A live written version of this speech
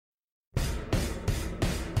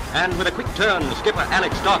And with a quick turn, skipper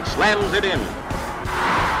Alex Dock slams it in.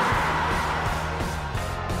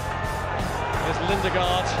 There's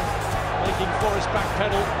Lindegaard making for his back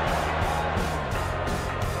pedal.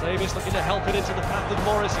 Davis looking to help it into the path of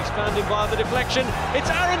Morris. He's found him via the deflection.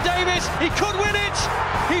 It's Aaron Davis. He could win it.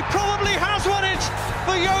 He probably has won it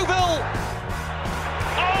for Yeovil.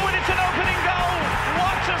 Oh, and it's an opening goal.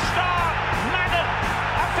 What a start. Madden,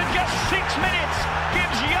 after just 6 minutes,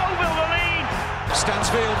 gives Yeovil the lead.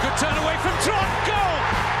 Stansfield, good turn away from Trot. Goal.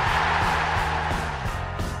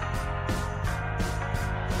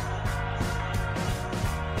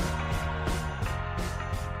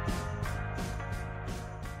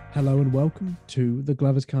 Hello and welcome to the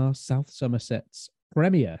Gloverscast South Somerset's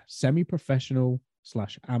premier semi-professional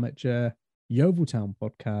 / amateur Yeovil Town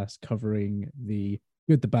podcast covering the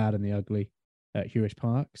good, the bad and the ugly at Hewish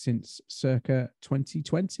Park since circa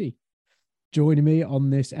 2020. Joining me on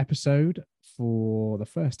this episode for the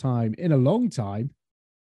first time in a long time,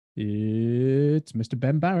 it's Mr.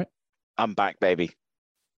 Ben Barrett. I'm back, baby.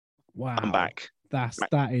 Wow. I'm back.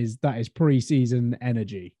 That is pre-season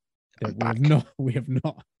energy that we have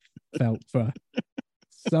not felt for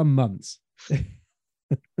some months.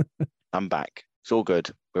 I'm back. It's all good.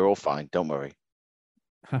 We're all fine. Don't worry.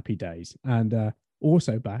 Happy days. And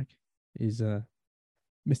also back is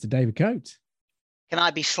Mr. David Coates. Can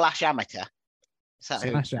I be / amateur?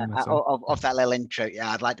 /amateur. Of that little intro,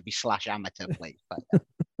 yeah, I'd like to be / amateur, please. But,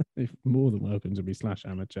 More than welcome to be /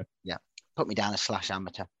 amateur. yeah, put me down as /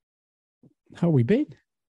 amateur. How we been?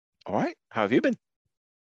 All right. How have you been?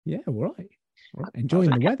 Yeah, all right. All right.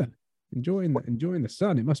 Enjoying the weather. Enjoying the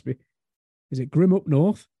sun. It must be. Is it grim up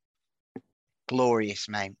north? Glorious,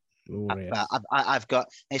 mate. Glorious. I've got.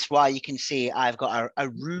 It's why you can see I've got a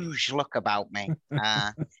rouge look about me.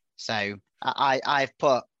 So I've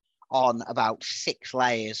put on about 6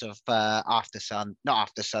 layers of sun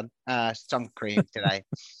cream today.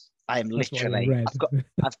 I am literally.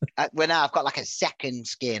 I've got like a second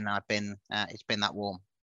skin. It's been that warm.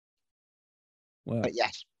 Well, but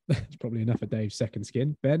yes, that's probably enough for Dave's second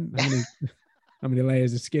skin. Ben, how many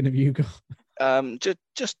layers of skin have you got?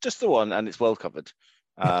 Just the one, and it's well covered.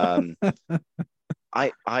 I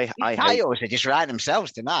yours are just right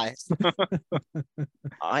themselves tonight.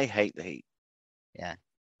 I hate the heat. Yeah,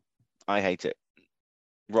 I hate it.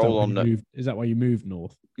 Roll on. Is that why you moved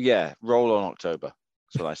north? Yeah, roll on October.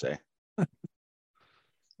 That's what I say.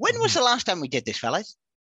 When was the last time we did this, fellas?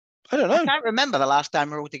 I don't know. I can't remember the last time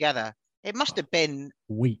we were all together. It must have been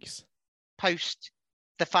weeks post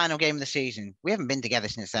the final game of the season. We haven't been together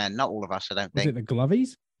since then. Not all of us, I don't think. Was it the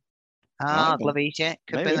Glovies? Glovies, yeah.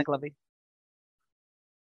 Could have been the Glovies.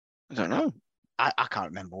 I don't know. I can't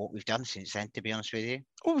remember what we've done since then, to be honest with you.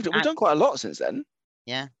 Oh, we've done quite a lot since then.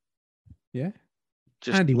 Yeah. Yeah.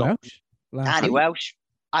 Just Andy Welsh. Andy Welsh.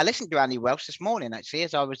 I listened to Andy Welsh this morning, actually,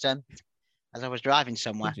 as I was driving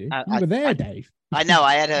somewhere. You were there, Dave. I know,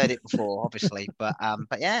 I had heard it before, obviously, but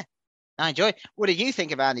yeah, I enjoy it. What do you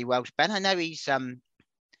think of Andy Welsh, Ben? I know he's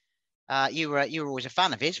you were always a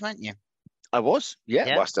fan of his, weren't you? I was,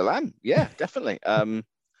 yeah. Well, I still am, yeah, definitely.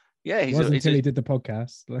 Yeah, he did the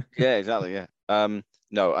podcast. Yeah, exactly, yeah.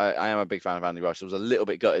 No, I am a big fan of Andy Welsh. I was a little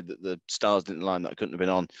bit gutted that the stars didn't line, that I couldn't have been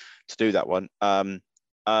on to do that one.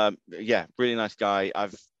 Yeah, really nice guy.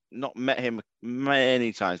 I've not met him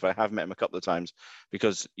many times, but I have met him a couple of times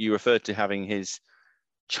because you referred to having his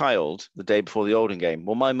child the day before the Oldham game.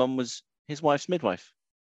 Well, my mum was his wife's midwife.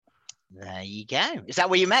 There you go. Is that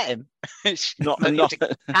where you met him? not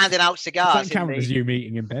handing out cigars. That count as you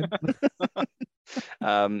meeting him, Ben.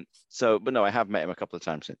 But no, I have met him a couple of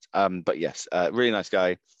times since. But yes, really nice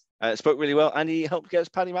guy. Spoke really well, and he helped get us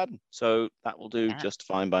Paddy Madden, so that will do just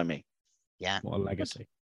fine by me. Yeah, what a legacy.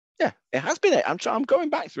 Yeah, it has been. I'm going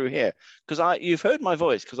back through here because you've heard my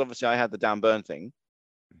voice because obviously I had the Dan Burn thing.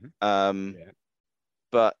 Yeah.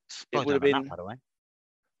 But it would have been. That, by the way.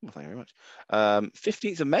 Well, thank you very much.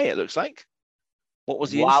 15th of May, it looks like. What was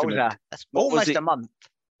the Wowza. instrument? That's almost a month.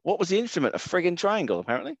 What was the instrument? A friggin' triangle,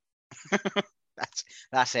 apparently.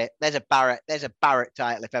 That's it. There's a Barrett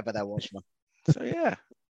title if ever there was one. So yeah.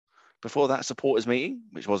 Before that supporters meeting,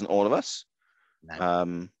 which wasn't all of us.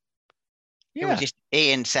 No. Yeah. It was just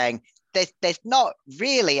Ian saying there's not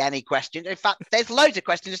really any questions. In fact, there's loads of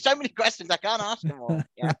questions. There's so many questions I can't ask them all.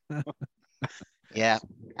 Yeah. Yeah.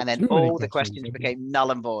 And then all the questions became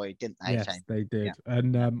null and void, didn't they? Yes, they did. Yeah.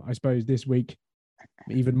 And I suppose this week,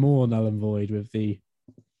 even more null and void with the,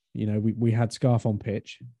 we had Scarf on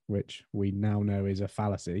pitch, which we now know is a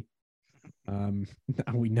fallacy. And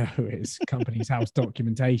we know it's company's house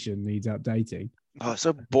documentation needs updating. Oh, it's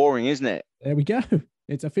so boring, isn't it? There we go.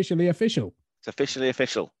 It's officially official. It's officially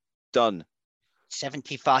official. Done.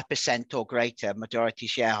 75% or greater majority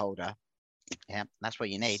shareholder. Yeah, that's what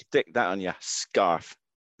you need. Stick that on your scarf.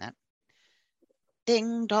 Yeah.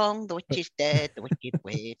 Ding dong, the witch is dead, the wicked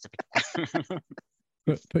witch.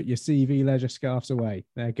 Put your CV leisure scarves away.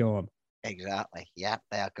 They're gone. Exactly. Yeah,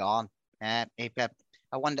 they are gone. I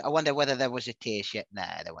wonder whether there was a tear shed. No,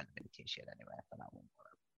 there wouldn't have been a tear shed anywhere for that one.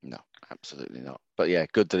 No, absolutely not. But yeah,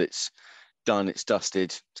 good that it's done. It's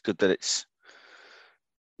dusted. It's good that it's,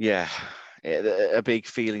 a big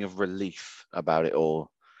feeling of relief about it all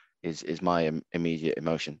is my immediate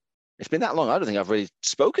emotion. It's been that long. I don't think I've really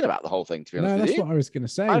spoken about the whole thing, to be honest with you. That's what I was going to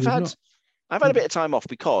say. I've had a bit of time off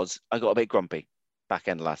because I got a bit grumpy back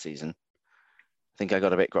end of last season. I think I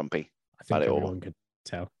got a bit grumpy about it all. Everyone could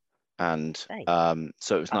tell. And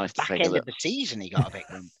so it was nice to back take end of the season. He got a bit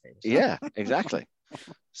grumpy. Yeah, exactly.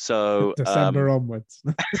 So December onwards.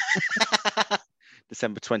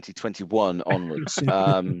 December 2021 onwards.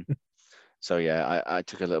 So yeah, I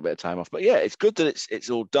took a little bit of time off, but yeah, it's good that it's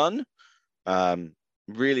all done.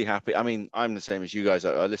 Really happy. I mean, I'm the same as you guys.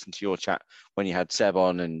 I listened to your chat when you had Seb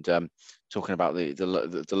on and talking about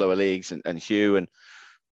the lower leagues and Hugh, and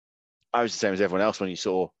I was the same as everyone else when you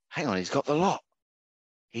saw, hang on, he's got the lot.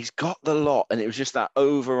 He's got the lot. And it was just that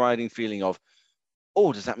overriding feeling of,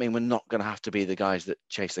 oh, does that mean we're not going to have to be the guys that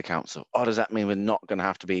chase the council? Or does that mean we're not going to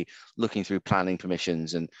have to be looking through planning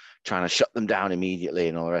permissions and trying to shut them down immediately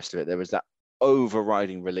and all the rest of it? There was that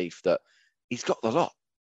overriding relief that he's got the lot.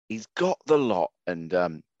 He's got the lot. And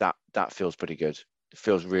that feels pretty good. It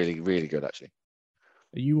feels really, really good, actually.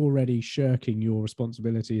 Are you already shirking your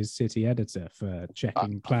responsibility as city editor for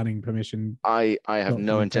checking planning permission? I have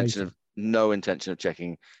no intention of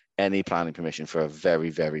checking any planning permission for a very,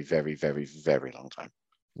 very, very, very, very long time.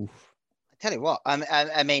 Oof. I tell you what,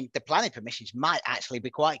 I mean, the planning permissions might actually be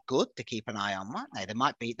quite good to keep an eye on, mightn't they? There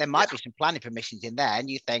might be some planning permissions in there, and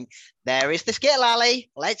you think, there is the Skittle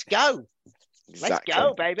Alley. Let's go. Exactly. Let's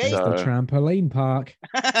go, baby. It's the trampoline park.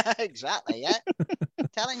 Exactly, yeah. I'm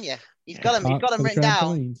telling you, he's got them written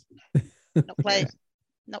down.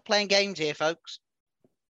 Not playing games here, folks.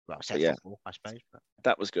 Well, football, I suppose. But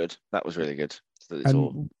that was good. That was really good.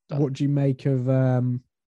 And what do you make of the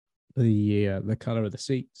color of the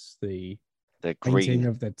seats, the painting green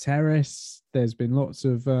of the terrace? There's been lots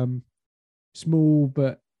of small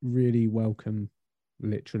but really welcome,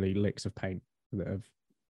 literally licks of paint that have,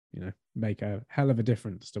 make a hell of a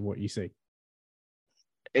difference to what you see.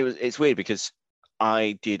 It's weird because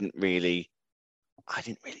I didn't really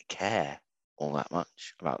care all that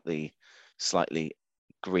much about the slightly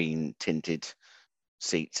green tinted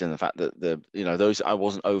seats and the fact that those, I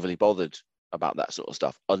wasn't overly bothered about that sort of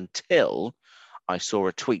stuff until I saw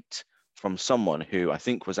a tweet from someone who I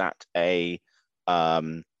think was at a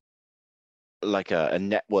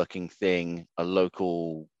networking thing, a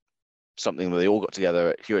local something where they all got together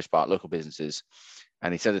at Hewish Park, local businesses,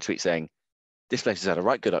 and he sent a tweet saying, this place has had a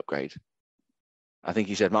right good upgrade. I think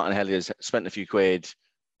he said Martin Hellier's spent a few quid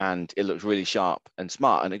and it looks really sharp and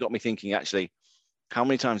smart. And it got me thinking, actually, how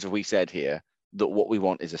many times have we said here that what we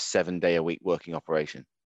want is a 7-day-a-week working operation?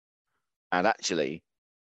 And actually,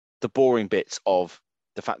 the boring bits of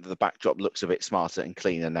the fact that the backdrop looks a bit smarter and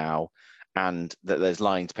cleaner now, and that there's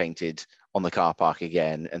lines painted on the car park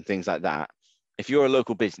again and things like that. If you're a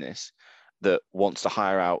local business that wants to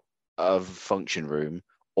hire out a function room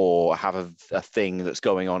or have a thing that's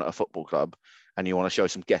going on at a football club and you want to show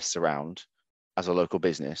some guests around as a local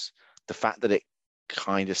business, the fact that it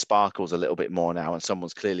kind of sparkles a little bit more now and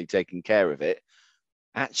someone's clearly taking care of it,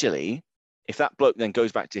 actually, if that bloke then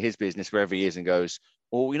goes back to his business wherever he is and goes,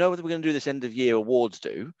 well, we know what we're going to do this end of year awards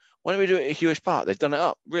do, why don't we do it at Hewish Park? They've done it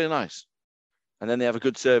up really nice. And then they have a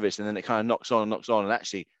good service and then it kind of knocks on. And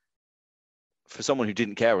actually, for someone who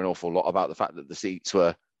didn't care an awful lot about the fact that the seats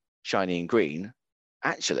were shiny and green,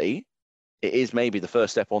 actually, it is maybe the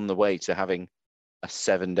first step on the way to having a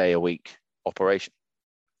 7-day-a-week operation.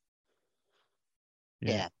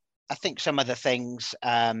 Yeah. I think some of the things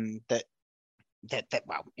that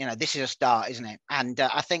well, this is a start, isn't it? And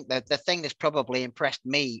I think that the thing that's probably impressed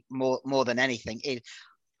me more than anything is,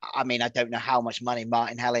 I mean, I don't know how much money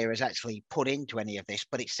Martin Hellier has actually put into any of this,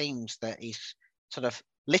 but it seems that he's sort of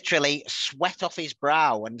literally sweat off his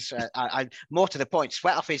brow, and I more to the point,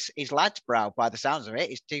 sweat off his lad's brow by the sounds of it.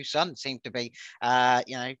 His two sons seem to be,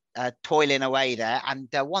 toiling away there. And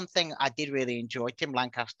one thing I did really enjoy, Tim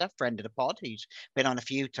Lancaster, friend of the pod, who's been on a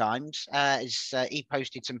few times, he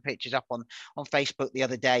posted some pictures up on Facebook the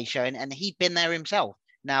other day showing, and he'd been there himself.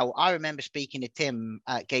 Now, I remember speaking to Tim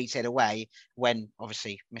at Gateshead Away when,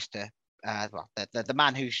 obviously, Mr. the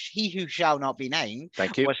man who shall not be named,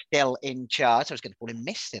 Thank you. was still in charge. I was going to call him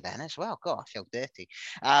Mister then as well. God, I feel dirty.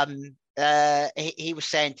 He was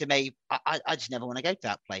saying to me, I just never want to go to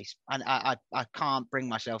that place, and I can't bring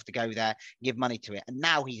myself to go there, give money to it. And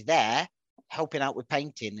now he's there helping out with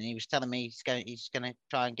painting, and he was telling me he's going to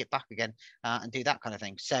try and get back again and do that kind of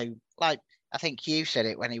thing. So, like, I think Hugh said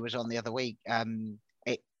it when he was on the other week.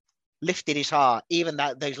 It lifted his heart, even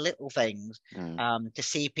those little things, to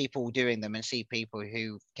see people doing them and see people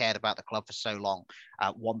who cared about the club for so long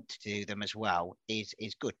want to do them as well is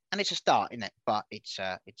good. And it's a start, isn't it? But it's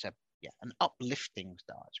an uplifting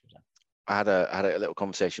start. I had a little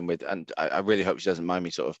conversation with, and I really hope she doesn't mind me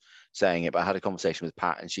sort of saying it, but I had a conversation with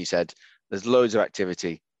Pat, and she said there's loads of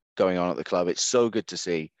activity going on at the club. It's so good to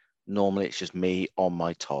see. Normally it's just me on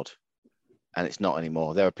my Todd, and it's not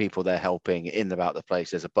anymore. There are people there helping in and about the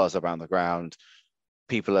place. There's a buzz around the ground.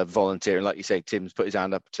 People are volunteering. Like you say, Tim's put his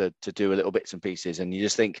hand up to do a little bits and pieces, and you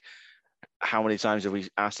just think, how many times have we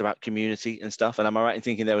asked about community and stuff? And am I right in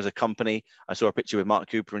thinking there was a company, I saw a picture with Mark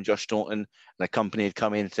Cooper and Josh Staunton, and a company had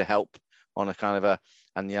come in to help on a kind of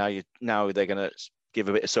and now they're going to give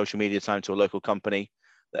a bit of social media time to a local company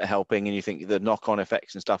that are helping, and you think the knock-on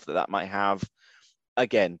effects and stuff that might have.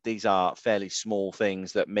 Again, these are fairly small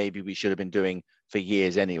things that maybe we should have been doing for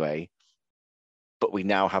years anyway, but we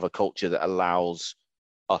now have a culture that allows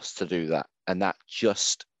us to do that. And that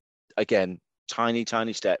just, again, tiny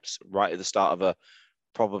steps right at the start of a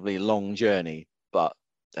probably long journey, but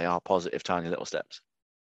they are positive, tiny little steps.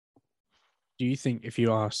 Do you think if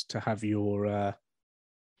you asked to have your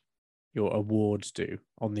awards due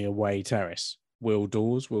on the away terrace, Will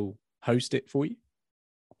Dawes will host it for you?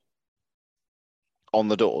 On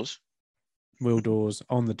the doors? Will Dawes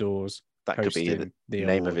on the doors. That could be the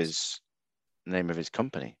name of awards. his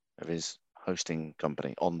company, of his hosting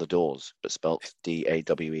company, On the Doors, but spelt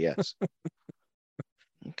DAWES.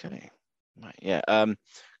 Okay. Right, yeah.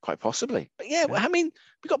 Quite possibly. But yeah, I mean,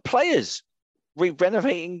 we've got players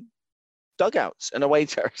renovating dugouts and away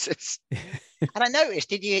terraces. And I noticed,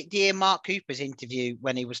 did you hear Mark Cooper's interview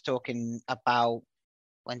when he was talking about,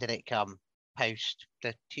 when did it come? Post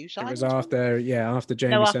the two signings? It was after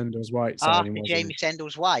Jamie Sendles-White signing. After Jamie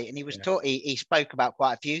Sendles-White, and he was he spoke about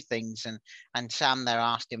quite a few things, and Sam there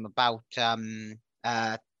asked him about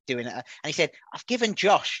doing it, and he said, I've given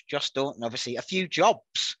Josh Staunton obviously a few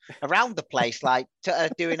jobs around the place, like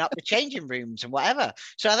doing up the changing rooms and whatever.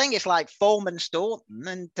 So I think it's like Foreman Staunton,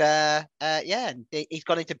 and he's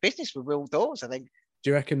gone into business with Will Dawes, I think. Do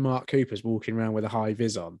you reckon Mark Cooper's walking around with a high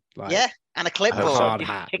vis on? Like, yeah, and a clipboard, hard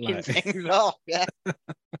hat, picking like... things off. Yeah,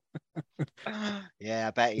 yeah, I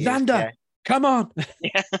bet he Xander, is. Yeah. Come on.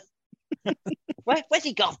 Yeah. Where's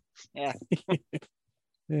he gone? Yeah.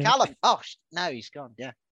 Yeah. Callum. Oh no, he's gone.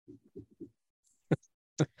 Yeah.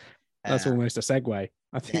 That's almost a segue.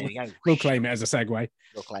 I think there you go. we'll claim it as a segue.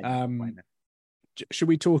 We'll claim it. Should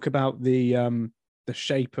we talk about the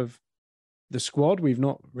shape of the squad? We've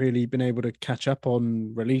not really been able to catch up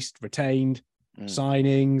on released, retained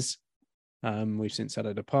signings. We've since had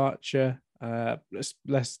a departure.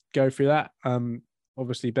 Let's go through that.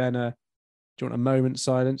 Obviously, Ben, do you want a moment's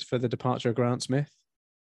silence for the departure of Grant Smith?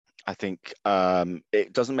 I think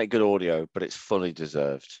it doesn't make good audio, but it's fully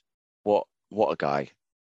deserved. What a guy.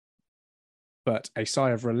 But a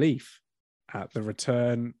sigh of relief at the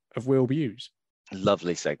return of Will Buse.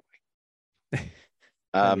 Lovely segue.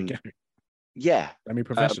 There we go. Yeah.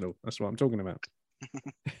 Semi-professional. That's what I'm talking about.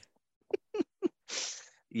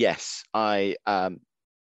 Yes,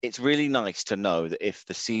 it's really nice to know that if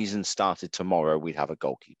the season started tomorrow, we'd have a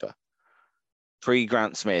goalkeeper.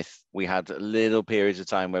 Pre-Grant Smith, we had little periods of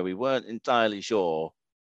time where we weren't entirely sure.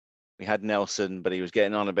 We had Nelson, but he was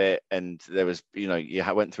getting on a bit, and there was, you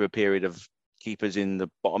went through a period of keepers in the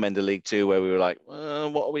bottom end of League Two where we were like,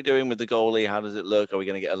 what are we doing with the goalie? How does it look? Are we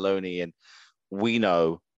going to get a loanee? And we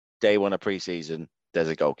know day one of pre-season, there's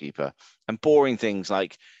a goalkeeper. And boring things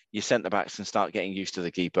like your centre-backs can start getting used to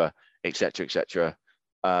the keeper, etc., etc.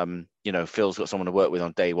 Phil's got someone to work with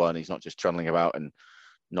on day one. He's not just trundling about and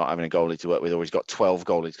not having a goalie to work with, or he's got 12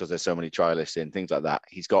 goalies because there's so many trialists in, things like that.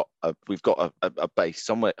 We've got a base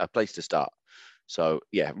somewhere, a place to start. So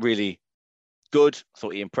yeah, really good. I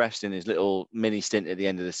thought he impressed in his little mini stint at the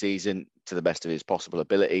end of the season to the best of his possible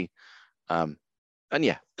ability. And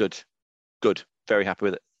yeah, good. Very happy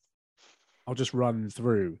with it. I'll just run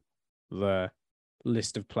through the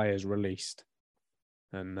list of players released,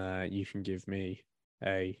 and you can give me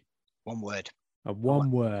one word.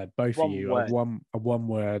 Both of you, a one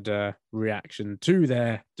word reaction to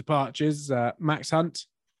their departures. Max Hunt.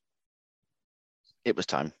 It was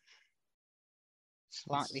time.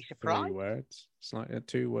 Slightly It's surprised. 3 words. Slightly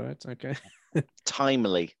 2 words. Okay.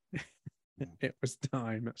 Timely. It was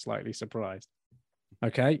time. Slightly surprised.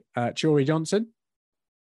 Okay. Chory Johnson.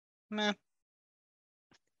 Meh.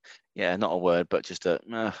 Yeah, not a word, but just a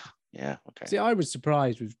yeah. Okay. See, I was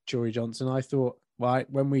surprised with Chory Johnson. I thought, right,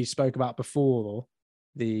 when we spoke about before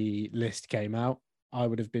the list came out, I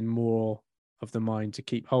would have been more of the mind to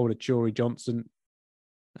keep hold of Chory Johnson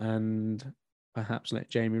and perhaps let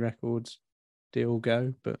Jamie Records deal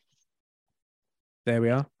go. But there we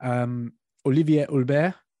are. Olivier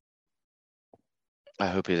Hulbert. I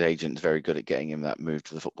hope his agent's very good at getting him that move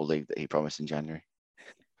to the Football League that he promised in January.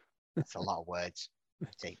 That's a lot of words.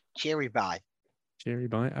 See, cheery bye. Cheery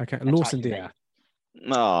bye. Okay. That's Lawson how you Dia.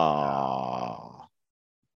 Oh,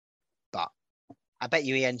 But I bet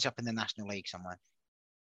you he ends up in the National League somewhere.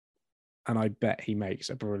 And I bet he makes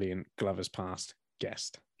a brilliant Glover's Past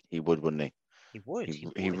guest. he would, wouldn't he? He would.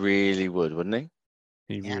 He really would, wouldn't he?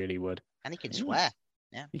 He Yeah. really would. And he can swear.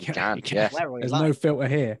 He can, yeah. Swear all he There's likes. no filter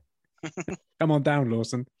here. Come on down,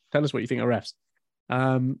 Lawson. Tell us what you think of refs.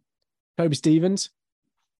 Toby Stevens.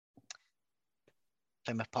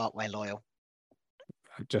 Plymouth Parkway loyal.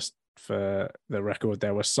 Just for the record,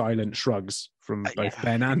 there were silent shrugs from both Yeah.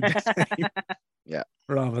 Ben and Dave, Yeah.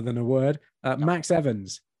 rather than a word. Max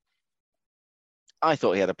Evans. I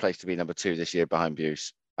thought he had a place to be number 2 this year behind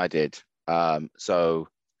Buse. I did. So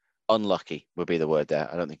unlucky would be the word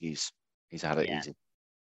there. I don't think he's had it easy.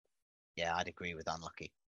 Yeah, I'd agree with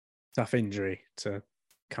unlucky. Tough injury to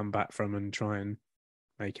come back from and try and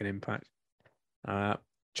make an impact.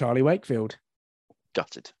 Charlie Wakefield.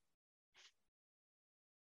 Gutted.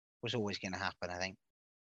 Was always going to happen, I think.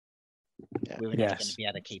 Yeah. We were never going to be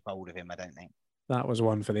able to keep hold of him, I don't think. That was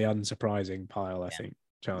one for the unsurprising pile, I think.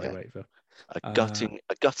 Charlie Yeah. Wakefield. A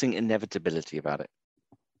gutting inevitability about it.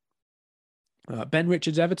 Ben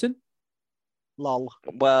Richards Everton. Lol.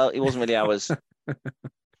 Well, it wasn't really ours.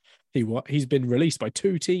 He's been released by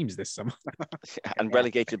 2 teams this summer. And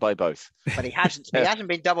relegated by both. But he hasn't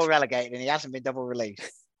been double relegated and he hasn't been double released.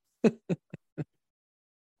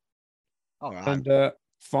 All right. And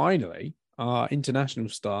finally, our international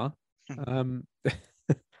star, Mr.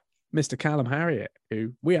 Callum Harriott,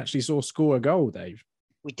 who we actually saw score a goal, Dave.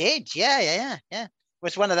 We did, yeah. It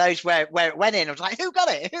was one of those where it went in. I was like, who got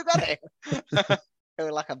it? Who got it? It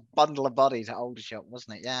was like a bundle of bodies at Aldershot,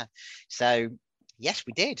 wasn't it? Yeah. So yes,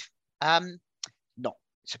 we did. Not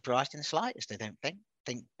surprised in the slightest, I don't think.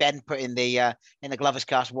 I think Ben put in the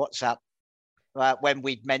Gloverscast WhatsApp when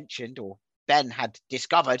we'd mentioned, or Ben had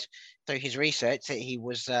discovered through his research, that he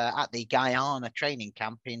was at the Guyana training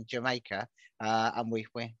camp in Jamaica, and we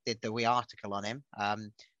did the wee article on him.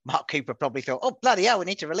 Mark Cooper probably thought, oh, bloody hell, we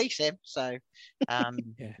need to release him. So,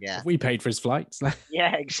 yeah. We paid for his flights.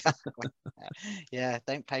 Yeah, exactly. Yeah,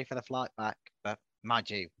 don't pay for the flight back. But mind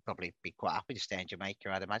you, probably be quite happy to stay in Jamaica,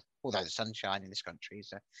 I'd imagine. Although the sunshine in this country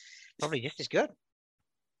is probably just as good.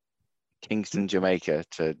 Kingston, Jamaica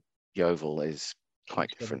to Yeovil is quite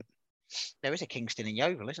different. There is a Kingston in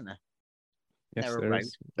Yeovil, isn't there? Yes, There are there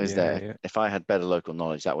roads. Is there? Yeah. If I had better local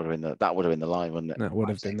knowledge, that would have been the line, wouldn't it? That would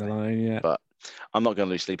have been the line, yeah. But I'm not going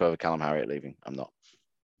to lose sleep over Callum Harriott leaving. I'm not.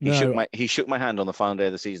 No. He shook my hand on the final day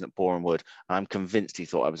of the season at Boreham Wood, and I'm convinced he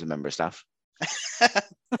thought I was a member of staff.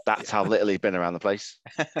 That's how little he's been around the place.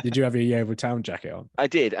 Did you have your Yeovil Town jacket on? I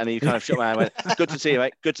did, and he kind of shook my hand and went, good to see you,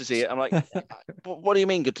 mate. Good to see you. I'm like, what do you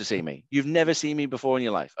mean good to see me? You've never seen me before in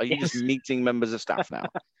your life. Are you just meeting members of staff now?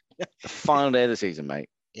 The final day of the season, mate.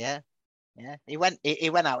 Yeah. Yeah. He went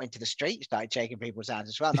out into the street, started shaking people's hands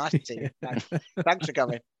as well. Nice to see you. Thanks for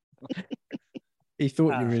coming. He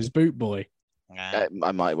thought you were his boot boy.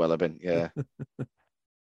 I might well have been, yeah.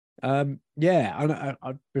 I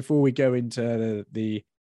before we go into the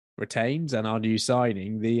retains and our new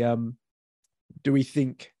signing, do we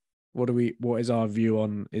think what is our view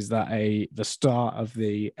on, is that the start of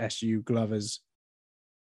the SU Glovers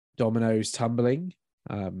dominoes tumbling?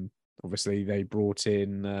 Obviously they brought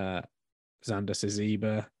in Xander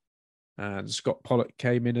Saziba and Scott Pollock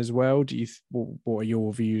came in as well. What are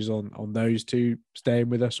your views on those two staying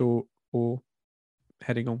with us or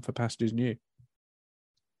heading on for pastures new?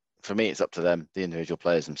 For me, it's up to them, the individual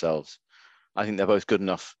players themselves. I think they're both good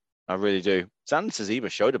enough. I really do. Xander Saziba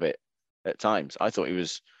showed a bit at times. I thought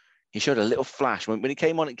he showed a little flash when he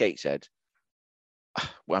came on at Gateshead.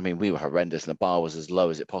 Well, I mean, we were horrendous and the bar was as low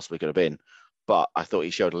as it possibly could have been. But I thought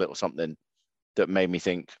he showed a little something that made me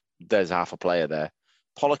think there's half a player there.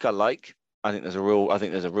 Pollock, I like. I think there's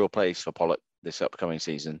a real place for Pollock this upcoming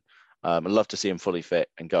season. I'd love to see him fully fit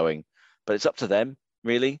and going, but it's up to them,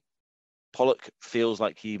 really. Pollock feels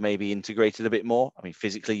like he may be integrated a bit more. I mean,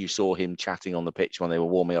 physically, you saw him chatting on the pitch when they were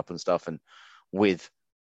warming up and stuff, and with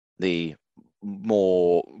the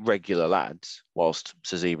more regular lads, whilst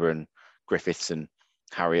Sazeba and Griffiths and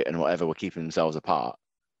Harriet and whatever were keeping themselves apart.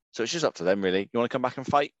 So it's just up to them, really. You want to come back and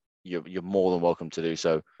fight? You're more than welcome to do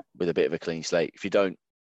so with a bit of a clean slate. If you don't,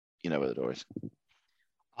 you know where the door is.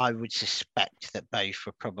 I would suspect that both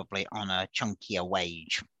were probably on a chunkier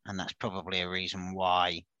wage, and that's probably a reason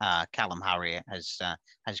why Callum Harriet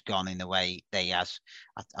has gone in the way they has.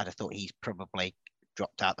 I'd have thought he's probably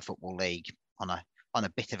dropped out the Football League on a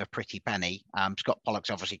bit of a pretty penny. Scott Pollock's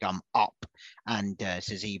obviously gone up, and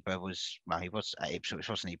Sazeba he was at Ipswich,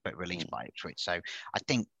 wasn't he? But released by Ipswich. So I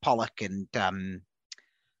think Pollock and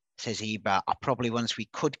Sazeba are probably ones we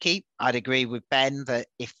could keep. I'd agree with Ben that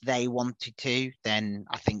if they wanted to, then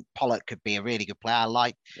I think Pollock could be a really good player. I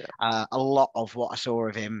like a lot of what I saw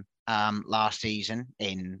of him last season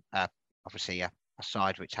in obviously a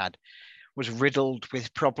side which was riddled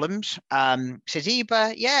with problems.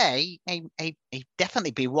 Sazeba, he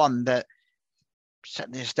definitely be one that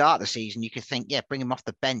certainly at the start of the season you could think, bring him off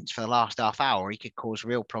the bench for the last half hour. He could cause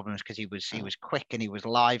real problems because he was quick and he was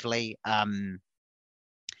lively.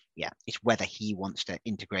 It's whether he wants to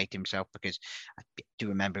integrate himself, because I do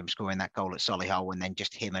remember him scoring that goal at Solihull and then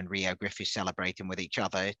just him and Rio Griffiths celebrating with each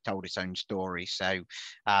other. It told its own story. So,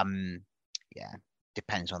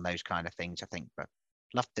 depends on those kind of things, I think. But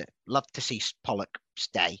love to see Pollock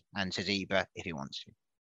stay and Sazeba if he wants to.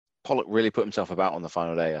 Pollock really put himself about on the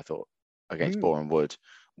final day, I thought, against Boreham Wood,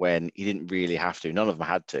 when he didn't really have to. None of them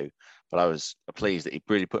had to, but I was pleased that he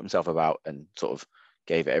really put himself about and sort of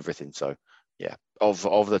gave it everything. So, yeah, of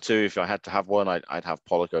the two, if I had to have one, I'd have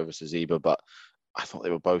Pollock over Sazeba, but I thought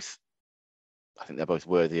they were both. I think they're both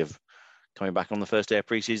worthy of coming back on the first day of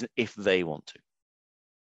pre-season if they want to.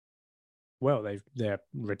 Well, they're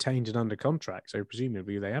retained and under contract, so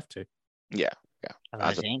presumably they have to. Yeah.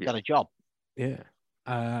 Otherwise, they ain't got a job. Yeah.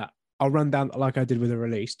 I'll run down, like I did with the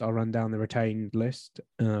released, I'll run down the retained list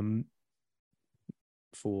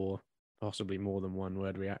for possibly more than one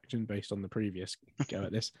word reaction based on the previous go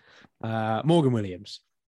at this. Morgan Williams.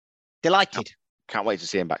 Delighted. Can't wait to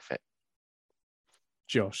see him back fit.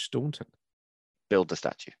 Josh Staunton. Build the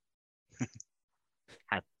statue.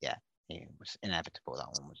 It was inevitable, that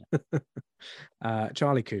one, wasn't it?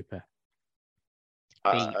 Charlie Cooper.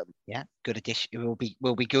 Good addition. It will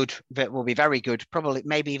be good. It will be very good. Probably,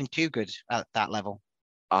 maybe even too good at that level.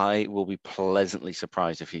 I will be pleasantly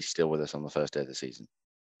surprised if he's still with us on the first day of the season.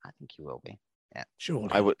 I think he will be. Yeah, sure.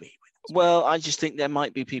 I would be. Well, I just think there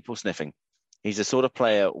might be people sniffing. He's the sort of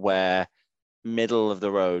player where middle of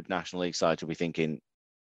the road National League side will be thinking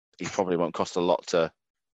he probably won't cost a lot to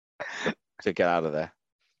get out of there.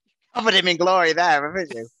 Covered him in glory there,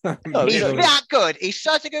 haven't you? He's that good. He's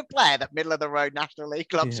such a good player that middle of the road National League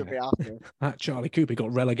clubs will be after him. That Charlie Cooper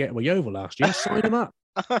got relegated with Yeovil last year. Sign him up.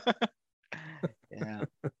 Yeah.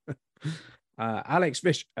 Alex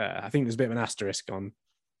Fisher. I think there's a bit of an asterisk on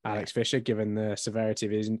Alex Fisher given the severity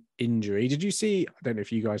of his injury. Did you see? I don't know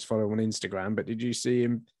if you guys follow him on Instagram, but did you see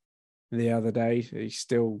him the other day? He's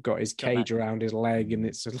still got his cage around his leg, and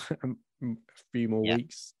it's a few more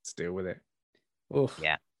weeks to deal with it. Oof.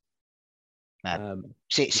 Yeah.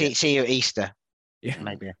 See you at Easter. Yeah,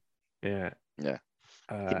 maybe. Yeah.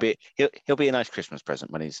 He'll be a nice Christmas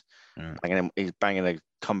present when he's banging a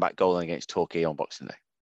comeback goal against Torquay on Boxing Day.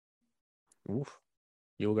 Oof.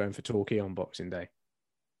 You're going for Torquay on Boxing Day.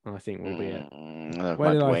 I think we'll be at. No,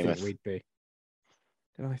 Where did I think we'd be?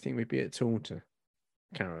 Did I think we'd be at Taunton?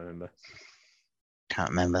 Can't remember.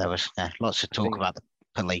 There was lots of talk about the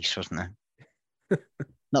police, wasn't there?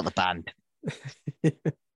 Not the band.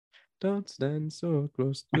 Don't stand so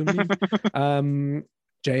close to me.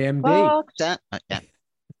 JMD.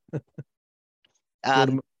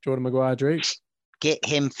 Jordan Maguire-Drew. Get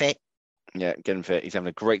him fit. Yeah, get him fit. He's having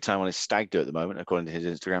a great time on his stag do at the moment, according to his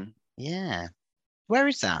Instagram. Yeah. Where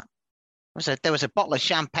is that? There was a bottle of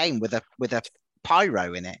champagne with a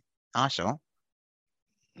pyro in it. I saw.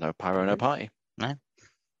 No pyro, no party. No.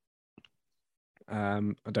 I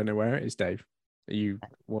don't know where it is, Dave. Are you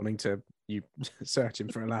searching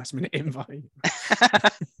for a last minute invite?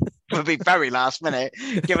 Would be very last minute,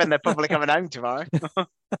 given they're probably coming home tomorrow.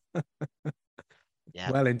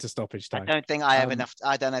 Yeah. Well into stoppage time. I don't think I have enough.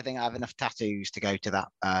 I don't think I have enough tattoos to go to that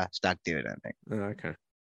stag do. I don't think. Okay. No.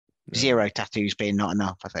 0 tattoos being not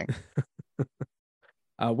enough, I think.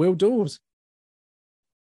 Will Dawes.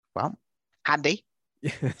 Well, handy.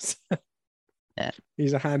 Yes. Yeah.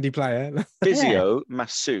 He's a handy player. Physio,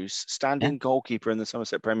 masseuse, standing goalkeeper in the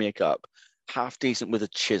Somerset Premier Cup, half decent with a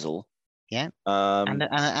chisel. Yeah. And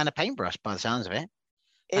a paintbrush by the sounds of it.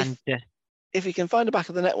 If he can find the back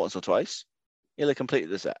of the net once or twice, he'll have completed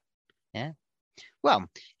the set. Yeah. Well,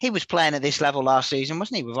 he was playing at this level last season,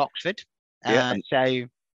 wasn't he, with Oxford? Yeah. So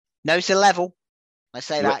knows the level. Let's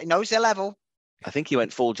say that. He knows the level. I think he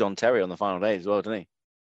went full John Terry on the final day as well, didn't he?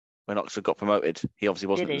 When Oxford got promoted, he obviously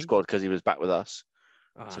wasn't in the squad because he was back with us.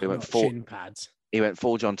 So he went full shin pads. He went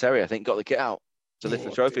full John Terry. I think got the kit out to lift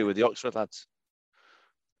the trophy with the Oxford lads.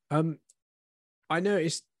 I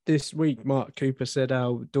noticed this week Mark Cooper said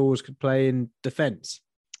how Dawes could play in defence.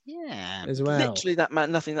 Yeah, as well. Literally, that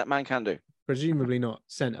man, nothing that man can do. Presumably not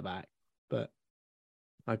centre back, but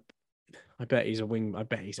I bet he's a wing. I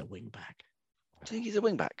bet he's a wing back. I think he's a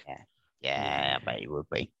wing back. Yeah, I bet he would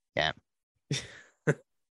be. Yeah,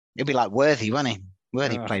 it'd be like Worthy, wouldn't he?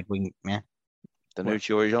 Worthy played wing. Yeah, The new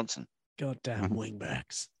Jory Johnson. Goddamn wing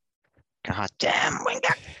backs. Goddamn wing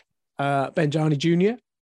back. Benjani Jr.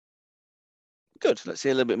 Good. Let's see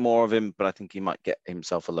a little bit more of him, but I think he might get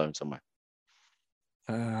himself a loan somewhere.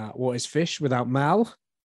 What is Fish without Mal?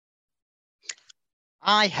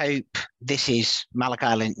 I hope this is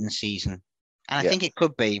Malachi Linton's season. And I think it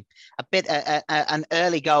could be a bit an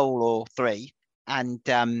early goal or three and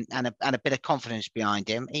a bit of confidence behind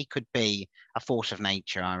him. He could be a force of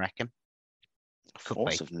nature, I reckon.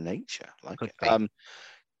 Force of nature, like could it. Be.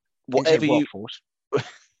 Whatever you force.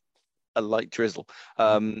 a light drizzle.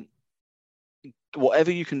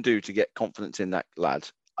 Whatever you can do to get confidence in that lad,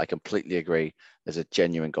 I completely agree. There's a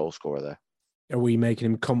genuine goal scorer there. Are we making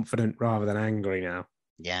him confident rather than angry now?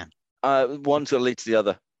 Yeah. One's going to lead to the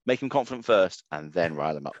other. Make him confident first and then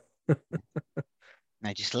rile him up.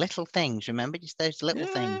 No, just little things, remember? Just those little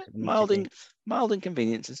things. Mild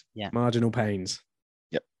inconveniences. Yeah. Marginal pains.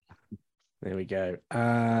 Yep. There we go.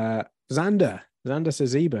 Xander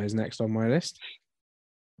Saziba is next on my list.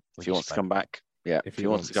 If he wants to come back. Yeah. If he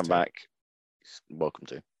wants to come back, he's welcome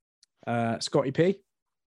to. Scotty P.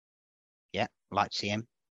 Yeah, like to see him.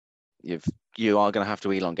 You are going to have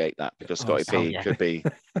to elongate that because Scotty P could be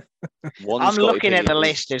one. I'm Scotty looking P at the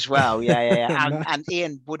list as well. Yeah. and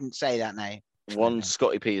Ian wouldn't say that now. One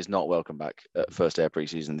Scotty P is not welcome back at first day of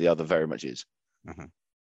preseason. The other very much is. Mm-hmm.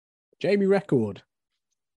 Jamie Record.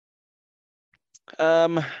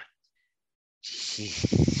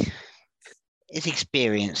 His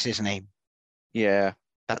experience, isn't he? Yeah.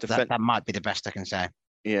 That might be the best I can say.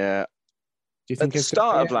 Yeah. Do you think at the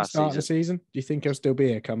start of last of the season? Do you think he'll still be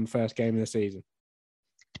here come first game of the season?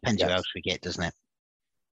 Depends who else we get, doesn't it?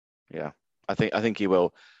 Yeah, I think he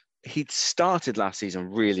will. He started last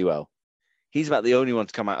season really well. He's about the only one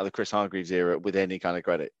to come out of the Chris Hargreaves era with any kind of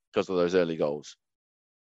credit because of those early goals.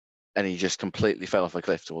 And he just completely fell off a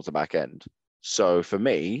cliff towards the back end. So for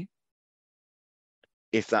me,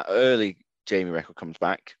 if that early Jamie Record comes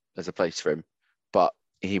back, there's a place for him. But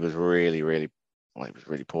he was really, really, well, he was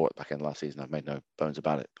really poor at the back end last season. I've made no bones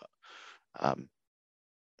about it. But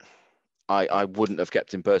I wouldn't have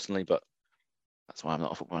kept him personally, but that's why I'm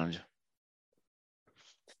not a football manager.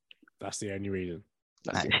 That's the only reason.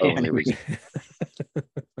 That's the only reason.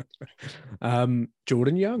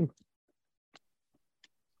 Jordan Young.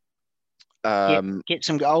 Get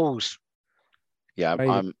some goals. Yeah,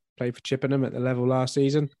 I'm played for Chippenham at the level last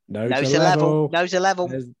season. Knows the level. Knows the level.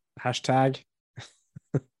 Hashtag.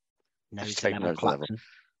 Knows the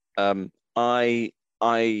level.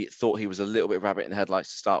 I thought he was a little bit rabbit in the headlights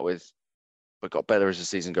to start with, but got better as the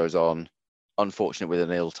season goes on. Unfortunate with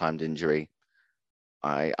an ill-timed injury.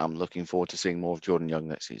 I am looking forward to seeing more of Jordan Young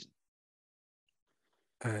next season.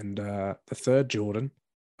 And the third Jordan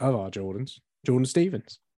of our Jordans, Jordan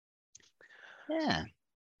Stevens. Yeah.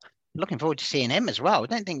 Looking forward to seeing him as well. I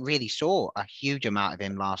don't think really saw a huge amount of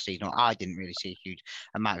him last season, or I didn't really see a huge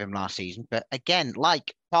amount of him last season. But again,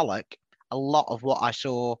 like Pollock, a lot of what I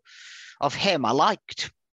saw of him, I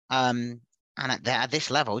liked. And at this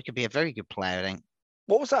level, he could be a very good player, I think.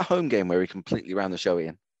 What was that home game where he completely ran the show,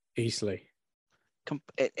 Ian? Eastleigh.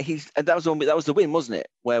 That was the win, wasn't it?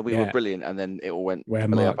 Where we were brilliant, and then it all went. Where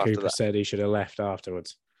Mark Cooper said he should have left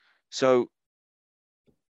afterwards. So,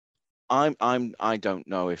 I don't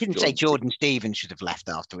know if he didn't say Jordan Stevens should have left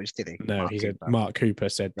afterwards, did he? No, Mark he Cooper. said Mark Cooper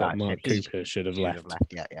said that Right, Mark Cooper should have left.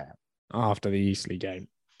 Yeah. After the Eastleigh game.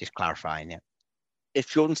 Just clarifying, yeah. If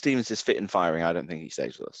Jordan Stevens is fit and firing, I don't think he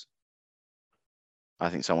stays with us. I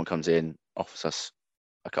think someone comes in, offers us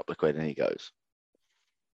a couple of quid, and he goes.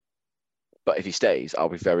 But if he stays, I'll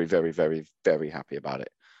be very, very, very, very happy about it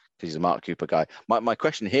because he's a Mark Cooper guy. My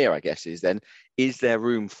question here, I guess, is then, is there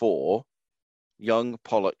room for Young,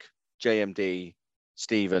 Pollock, JMD,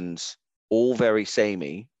 Stevens, all very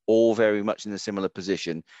samey, all very much in a similar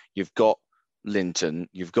position? You've got Linton,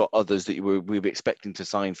 you've got others that we were expecting to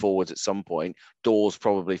sign forwards at some point. Dawes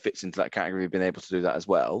probably fits into that category of being able to do that as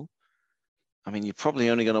well. I mean, you're probably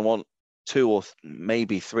only going to want 2 or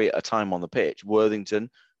maybe 3 at a time on the pitch. Worthington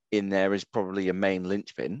in there is probably your main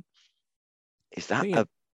linchpin. Is that a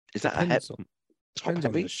depends on top depends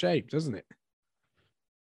on heavy? the shape, doesn't it?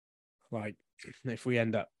 Like if we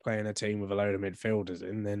end up playing a team with a load of midfielders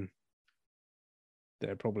in, then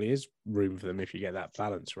there probably is room for them if you get that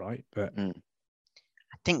balance right. But I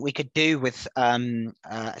think we could do with some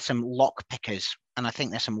lock pickers, and I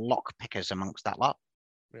think there's some lock pickers amongst that lot.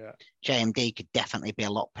 yeah, JMD could definitely be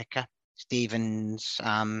a lock picker. Stevens,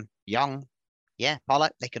 Young, yeah,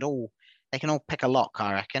 Pollock. They can all pick a lock,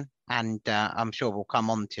 I reckon. And I'm sure we'll come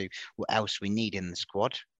on to what else we need in the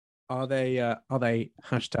squad. are they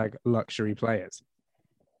hashtag luxury players?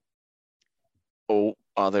 Or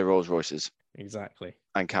are they Rolls Royces? Exactly.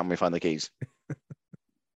 And can we find the keys?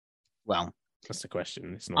 Well, that's the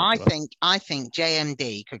question. It's not. I think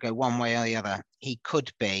JMD could go one way or the other. He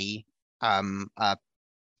could be a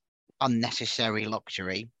unnecessary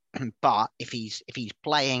luxury, but if he's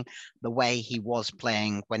playing the way he was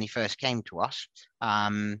playing when he first came to us,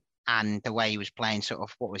 and the way he was playing, sort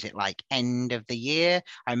of, what was it like, end of the year?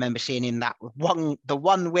 I remember seeing him the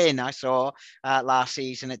one win I saw last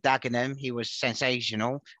season at Dagenham. He was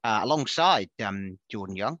sensational alongside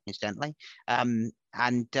Jordan Young, incidentally,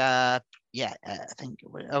 yeah, I think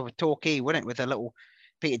over Torquay, wasn't it, with a little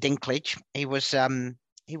Peter Dinklage? He was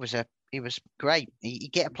great. You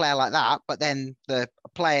get a player like that, but then a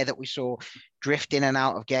player that we saw drift in and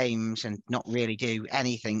out of games and not really do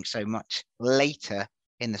anything so much later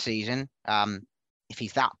in the season. If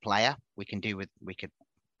he's that player, we could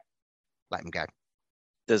let him go.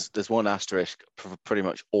 There's one asterisk for pretty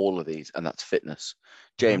much all of these, and that's fitness.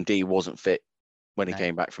 JMD wasn't fit when he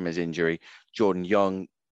came back from his injury. Jordan Young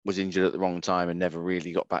was injured at the wrong time and never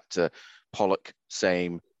really got back to. Pollock,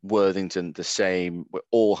 same. Worthington, the same. We're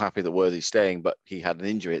all happy that Worthy's staying, but he had an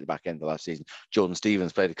injury at the back end of last season. Jordan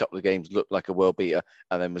Stevens played a couple of games, looked like a world beater,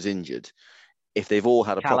 and then was injured. If they've all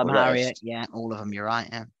had a Callum proper Harriott, rest, yeah, all of them. You're right.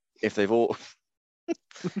 Yeah. If they've all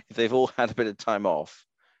had a bit of time off,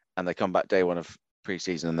 and they come back day one of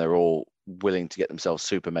preseason and they're all willing to get themselves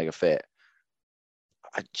super mega fit,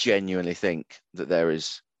 I genuinely think that there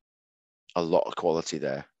is a lot of quality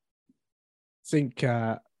there.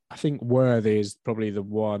 I think Worthy is probably the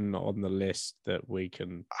one on the list that we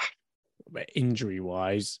can,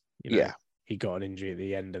 injury-wise, he got an injury at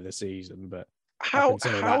the end of the season, but up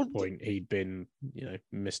until that point, he'd been,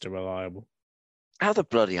 Mr. Reliable. How the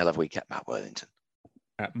bloody hell have we kept Matt Worthington?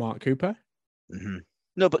 At Mark Cooper? Mm-hmm.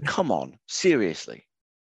 No, but come on, seriously.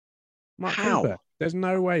 Mark Cooper. There's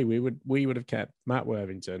no way we would have kept Matt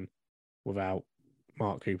Worthington without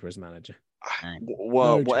Mark Cooper as manager.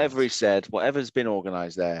 Well, no whatever chance. He said, whatever's been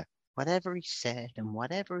organised there. Whatever he said and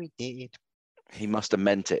whatever he did. He must have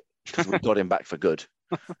meant it because we got him back for good.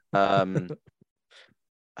 I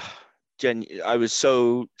was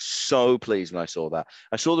so pleased when I saw that.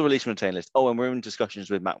 I saw the release from retain list. Oh, and we're in discussions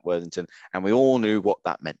with Matt Worthington, and we all knew what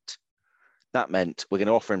that meant. That meant we're going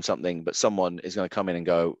to offer him something, but someone is going to come in and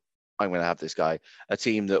go, I'm going to have this guy. A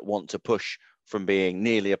team that want to push from being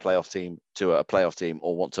nearly a playoff team to a playoff team,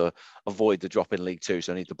 or want to avoid the drop in League Two,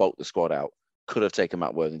 so need to bulk the squad out, could have taken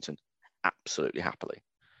Matt Worthington absolutely happily.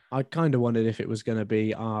 I kind of wondered if it was going to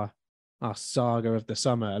be our saga of the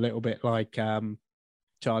summer, a little bit like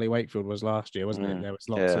Charlie Wakefield was last year, wasn't it? There was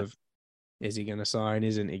lots of, is he going to sign?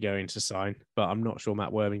 Isn't he going to sign? But I'm not sure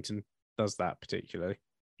Matt Worthington does that particularly.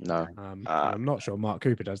 No. I'm not sure Mark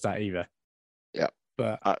Cooper does that either. Yeah.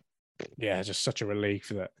 But just such a relief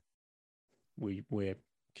that we're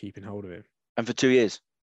keeping hold of him. And for 2 years.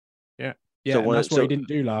 Yeah. Yeah, so that's what he didn't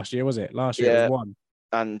do last year, was it? Last year it was one.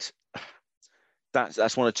 And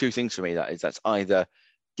that's one of two things for me. That's either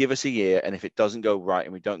give us a year, and if it doesn't go right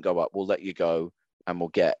and we don't go up, we'll let you go and we'll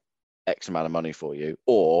get X amount of money for you,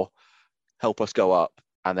 or help us go up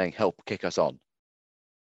and then help kick us on,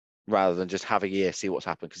 rather than just have a year, see what's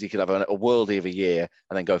happened. Because he could have a worldie of a year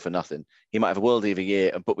and then go for nothing. He might have a worldie of a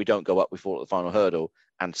year, but we don't go up, we fall at the final hurdle,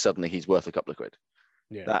 and suddenly he's worth a couple of quid.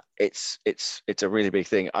 Yeah, that it's a really big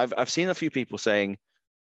thing. I've seen a few people saying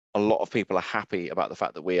a lot of people are happy about the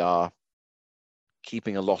fact that we are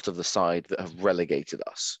keeping a lot of the side that have relegated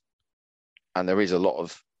us, and there is a lot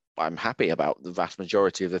of, I'm happy about the vast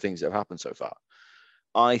majority of the things that have happened so far.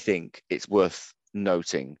 I think it's worth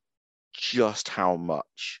noting just how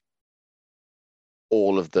much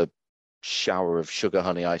all of the shower of sugar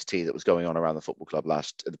honey iced tea that was going on around the football club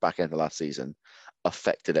at the back end of last season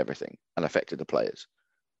affected everything and affected the players.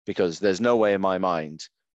 Because there's no way in my mind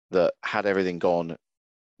that had everything gone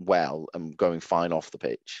well and going fine off the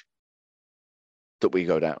pitch, that we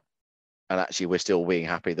go down. And actually we're still being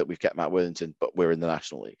happy that we've kept Matt Worthington, but we're in the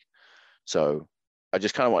National League. So I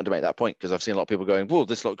just kind of wanted to make that point because I've seen a lot of people going, "Whoa,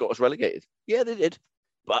 this lot got us relegated." Yeah, they did,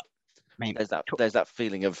 but there's that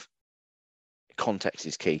feeling of context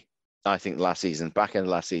is key. I think back end of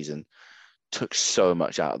last season, took so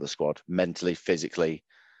much out of the squad, mentally, physically.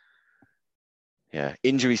 Yeah,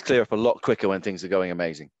 injuries clear up a lot quicker when things are going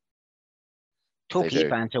amazing. Torquay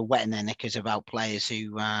fans are wetting their knickers about players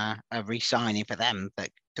who are re-signing for them that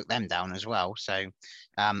took them down as well. So,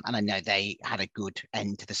 and I know they had a good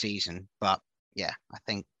end to the season, but yeah, I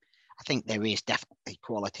think there is definitely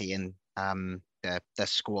quality in the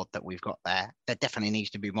squad that we've got there. There definitely needs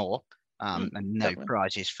to be more, and no definitely.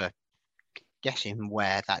 prizes for guessing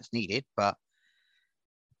where that's needed, but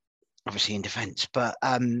obviously in defence. But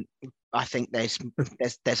I think there's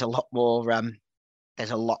a lot more.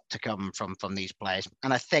 There's a lot to come from these players,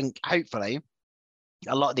 and I think hopefully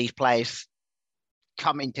a lot of these players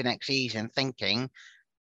come into next season thinking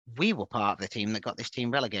we were part of the team that got this team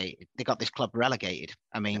relegated. They got this club relegated.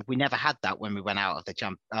 I mean, we never had that when we went out of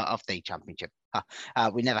the championship.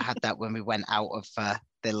 We never had that when we went out of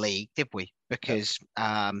the league, did we? Because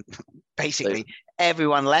basically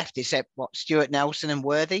everyone left except Stuart Nelson and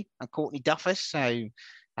Worthy and Courtney Duffus. So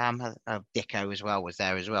Dicko as well was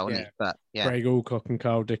there as well, wasn't he? But yeah, Craig Alcock and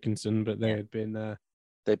Carl Dickinson, but they had been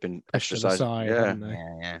they've been pushed to the side, haven't they?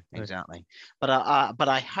 Yeah, exactly. But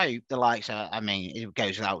I hope the likes of, I mean, it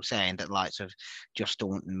goes without saying that the likes of Josh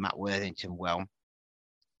Staunton, Matt Worthington will,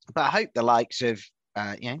 but I hope the likes of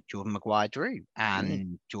Jordan Maguire-Drew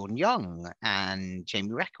and Jordan Young and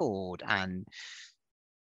Jamie Record and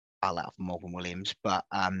I'll let off Morgan Williams, but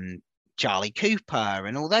Charlie Cooper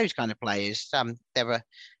and all those kind of players.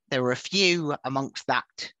 There were a few amongst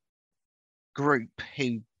that group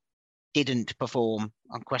who didn't perform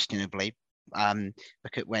unquestionably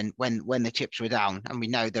because when the chips were down, and we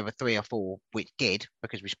know there were 3 or 4 which did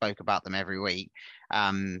because we spoke about them every week.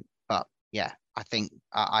 But yeah, I think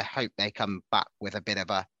I hope they come back with a bit of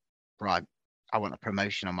a right. I want a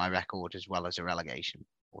promotion on my record as well as a relegation,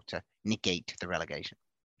 or to negate the relegation.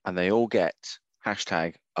 And they all get #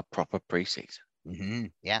 a proper pre-season. Mm-hmm.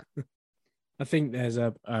 Yeah. I think there's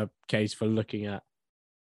a case for looking at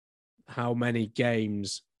how many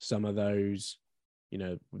games some of those,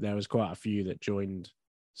 there was quite a few that joined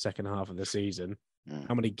second half of the season,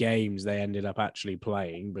 how many games they ended up actually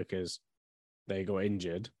playing because they got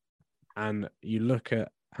injured. And you look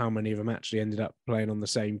at how many of them actually ended up playing on the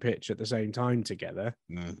same pitch at the same time together.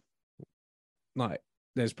 Like,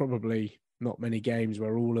 there's probably not many games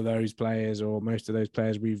where all of those players or most of those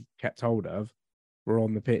players we've kept hold of were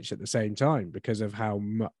on the pitch at the same time because of how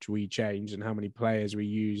much we changed and how many players we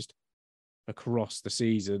used across the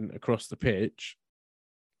season, across the pitch.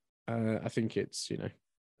 I think it's,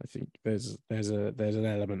 I think there's an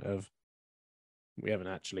element of we haven't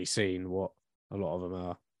actually seen what a lot of them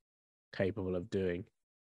are capable of doing,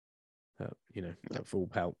 at full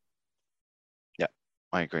pelt. Yeah,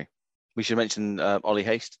 I agree. We should mention Ollie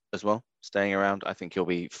Haste as well, staying around. I think he'll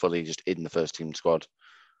be fully just in the first team squad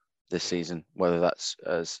this season, whether that's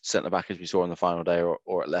as centre back as we saw on the final day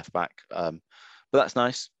or at left back. But that's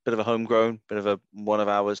nice. Bit of a homegrown, bit of a one of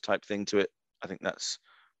ours type thing to it. I think that's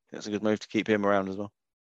a good move to keep him around as well.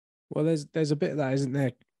 Well, there's a bit of that, isn't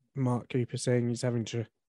there? Mark Cooper saying he's having to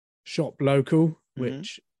shop local,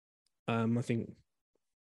 which I think,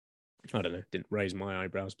 I don't know, didn't raise my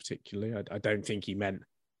eyebrows particularly. I don't think he meant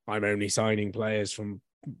I'm only signing players from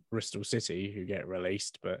Bristol City who get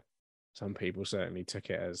released, but some people certainly took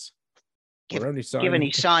it as we're only signing. Given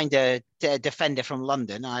he signed a defender from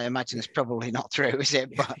London, I imagine it's probably not true, is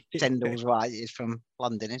it? But Sendall's right, is from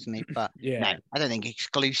London, isn't he? But yeah, no, I don't think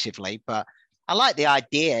exclusively, but I like the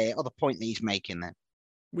idea or the point that he's making there.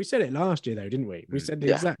 We said it last year, though, didn't we? We said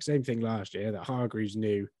the exact same thing last year, that Hargreaves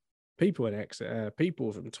knew people in Exeter,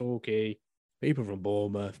 people from Torquay, people from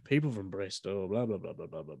Bournemouth, people from Bristol, blah, blah, blah, blah,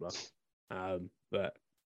 blah, blah, blah. But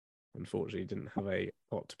unfortunately didn't have a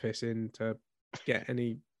pot to piss in to get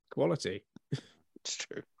any quality. It's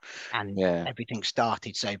true. And everything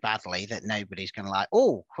started so badly that nobody's going to like,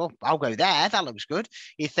 oh, well, I'll go there. That looks good.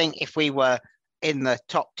 You think if we were in the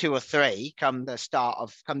top 2 or 3 come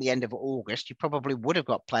the end of August, you probably would have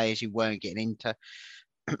got players who weren't getting into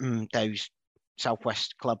those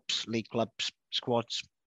Southwest clubs, league clubs, squads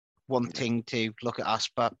wanting to look at us,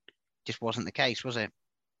 but just wasn't the case, was it?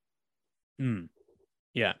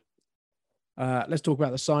 Yeah. Let's talk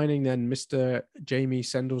about the signing then, Mr. Jamie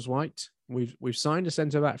Sendles-White. We've signed a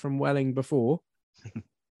centre-back from Welling before.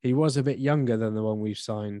 He was a bit younger than the one we've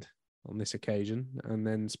signed on this occasion and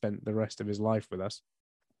then spent the rest of his life with us.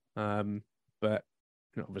 But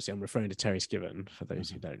obviously I'm referring to Terry Skiven, for those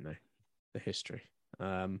who don't know the history.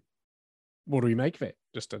 What do we make of it?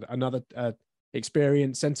 Just another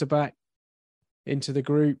experienced centre back into the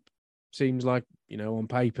group. Seems like, on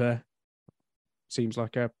paper, seems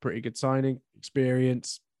like a pretty good signing.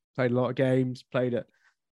 Experience, played a lot of games, played at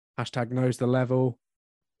 #knows the level.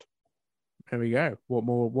 There we go. What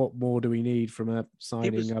more do we need from a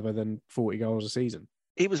signing other than 40 goals a season?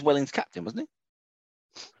 He was Welling's captain, wasn't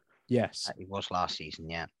he? Yes. He was last season,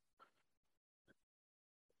 yeah.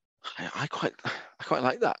 I quite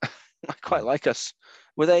like that. I quite like us.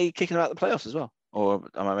 Were they kicking about the playoffs as well? Or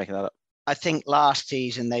am I making that up? I think last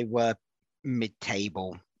season they were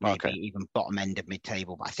mid-table, maybe Okay. even bottom end of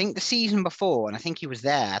mid-table. But I think the season before, and I think he was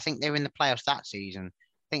there, I think they were in the playoffs that season.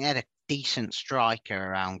 I think they had a decent striker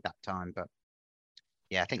around that time. But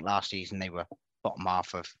yeah, I think last season they were bottom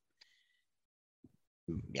half of,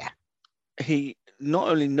 yeah. He not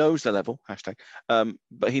only knows the level,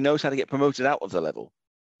 but he knows how to get promoted out of the level.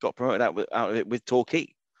 Got promoted out of it with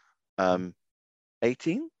Torquay.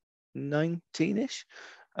 18, 19-ish.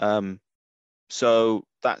 So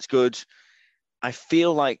that's good. I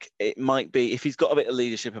feel like it might be, if he's got a bit of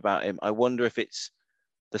leadership about him, I wonder if it's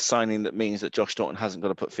the signing that means that Josh Thornton hasn't got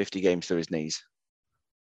to put 50 games through his knees.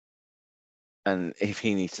 And if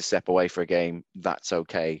he needs to step away for a game, that's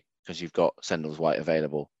okay, because you've got Sendles White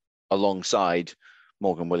available alongside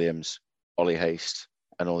Morgan Williams, Ollie Haste,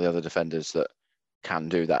 and all the other defenders that can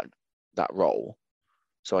do that role.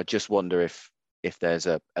 So I just wonder if there's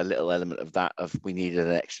a little element of that, of we needed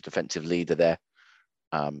an extra defensive leader there.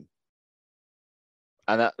 And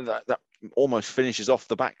that almost finishes off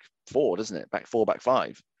the back four, doesn't it? Back four, back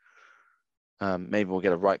five. Maybe we'll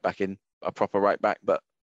get a right back in, a proper right back, but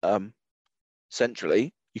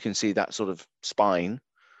centrally, you can see that sort of spine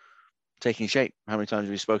taking shape. How many times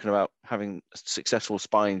have we spoken about having successful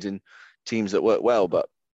spines in teams that work well? But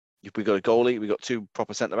if we've got a goalie, we've got two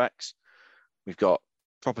proper centre backs, we've got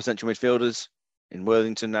proper central midfielders in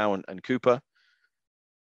Worthington now and Cooper.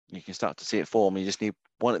 You can start to see it form. You just need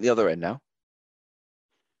one at the other end now.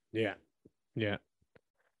 Yeah.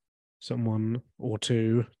 Someone or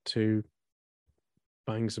two to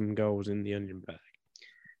bang some goals in the onion bag.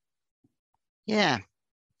 Yeah.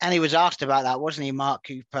 And he was asked about that, wasn't he, Mark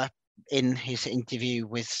Cooper, in his interview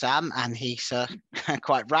with Sam? And he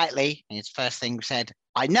quite rightly, his first thing said,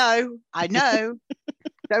 I know.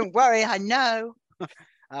 Don't worry, I know.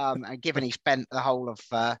 And given he spent the whole of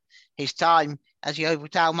his time as the Yeovil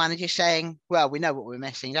Town manager saying, well, we know what we're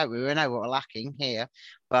missing, don't we? We know what we're lacking here.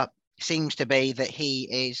 But it seems to be that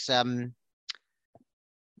he is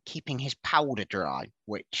keeping his powder dry,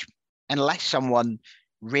 which, unless someone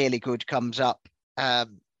really good comes up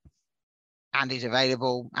and is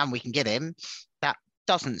available and we can get him, that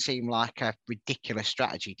doesn't seem like a ridiculous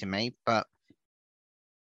strategy to me. But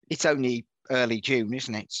it's only early June,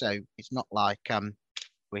 isn't it? So it's not like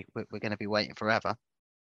we're going to be waiting forever.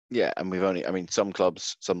 Yeah, and some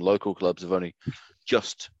local clubs have only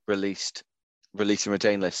just released release and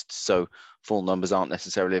retain lists, so full numbers aren't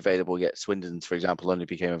necessarily available yet. Swindon's, for example, only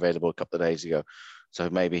became available a couple of days ago, so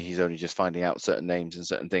maybe he's only just finding out certain names and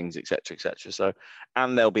certain things, etc., etc. So,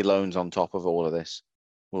 and there'll be loans on top of all of this.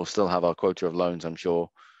 We'll still have our quota of loans, I'm sure.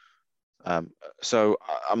 So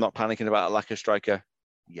I'm not panicking about a lack of striker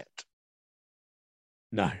yet.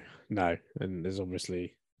 No, and there's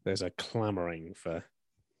a clamoring for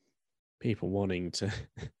people wanting to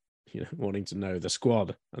know the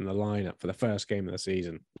squad and the lineup for the first game of the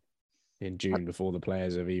season in June before the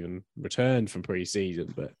players have even returned from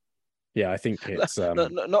pre-season. But yeah, I think it's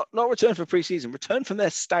not return from pre-season, return from their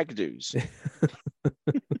stag do's.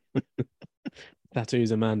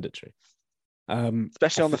 Tattoos are mandatory,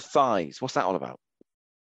 especially on the thighs. What's that all about?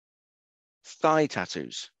 Thigh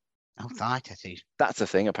tattoos. Oh, thigh tattoos. That's a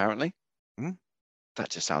thing, apparently. Hmm? That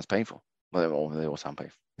just sounds painful. Well, they all sound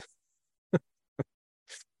painful.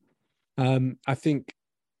 I think.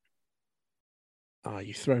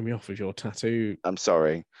 You throw me off with your tattoo. I'm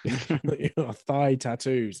sorry. Your thigh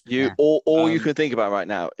tattoos. All you can think about right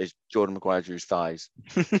now is Jordan Maguire-Drew's thighs.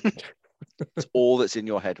 It's all that's in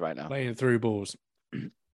your head right now. Playing through balls.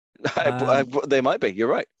 They might be. You're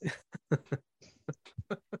right.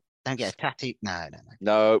 Don't get a tattoo.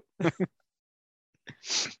 No.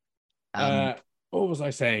 What was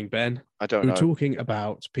I saying, Ben? I don't know. We were talking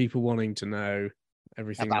about people wanting to know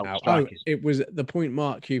everything about strikers. It was the point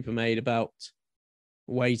Mark Cooper made about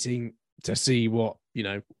waiting to see what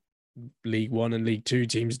League One and League Two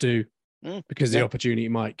teams do, because the opportunity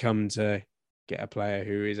might come to get a player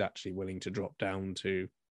who is actually willing to drop down to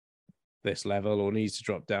this level or needs to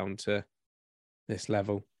drop down to this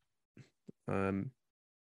level.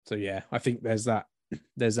 So yeah, I think there's that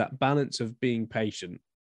balance of being patient,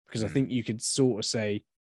 because I think you could sort of say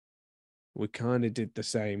we kind of did the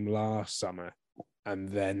same last summer and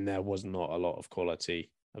then there was not a lot of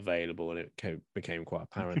quality available, and it became quite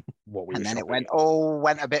apparent what we and were then it shopping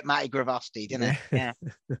went a bit Matty Gravasti, didn't it? Yeah.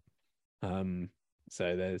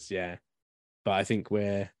 So there's but I think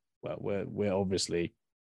we're obviously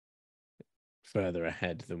further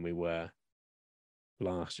ahead than we were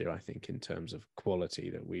last year, I think, in terms of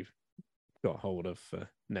quality that we've got hold of for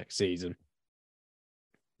next season.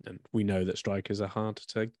 And we know that strikers are hard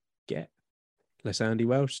to get, unless Andy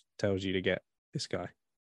Welsh tells you to get this guy.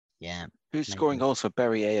 Yeah. Who's scoring goals for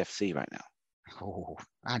Bury AFC right now? Oh,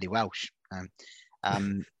 Andy Welsh.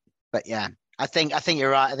 But yeah, I think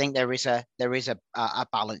you're right. I think there is a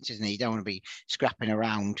balance, isn't it? You don't want to be scrapping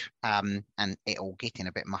around and it all getting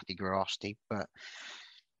a bit Matty Grosty, but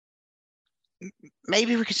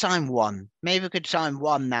maybe we could sign one. Maybe we could sign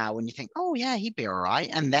one now, and you think, oh yeah, he'd be all right.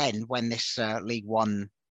 And then when this League One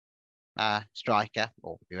striker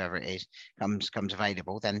or whoever it is comes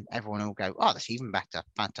available, then everyone will go, oh, that's even better.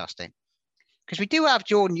 Fantastic. Because we do have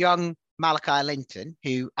Jordan Young, Malachi Linton,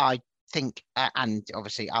 who I think, and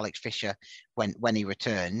obviously Alex Fisher when he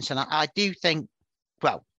returns. And I do think,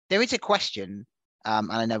 well, there is a question,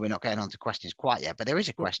 and I know we're not getting on to questions quite yet, but there is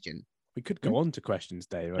a question. We could go on to questions,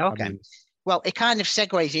 Dave. Okay. I mean, well, it kind of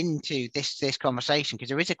segues into this conversation, because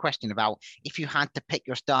there is a question about if you had to pick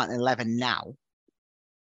your starting 11 now,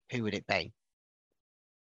 who would it be?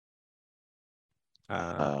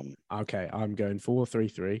 Okay, I'm going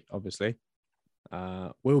 4-3-3, obviously.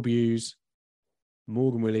 Will Hughes,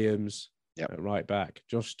 Morgan Williams at right back,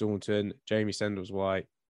 Josh Staunton, Jamie Sendles-White,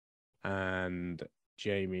 and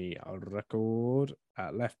Jamie Record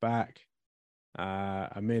at left back.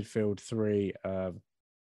 A midfield three of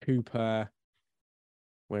Cooper,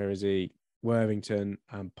 where is he? Worthington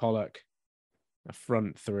and Pollock. A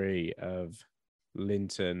front three of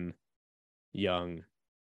Linton, Young,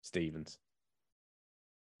 Stevens.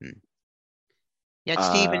 Yeah,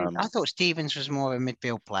 Stevens. I thought Stevens was more of a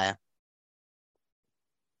midfield player,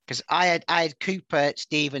 because I had Cooper,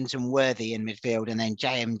 Stevens, and Worthy in midfield, and then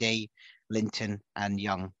JMD, Linton, and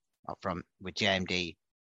Young up front with JMD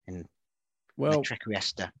and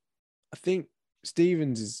Triquiesta. I think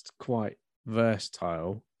Stevens is quite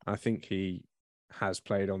versatile. I think he has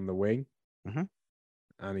played on the wing,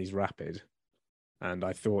 and he's rapid. And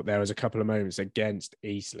I thought there was a couple of moments against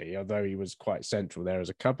Eastleigh, although he was quite central. There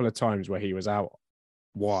was a couple of times where he was out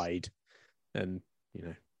wide and,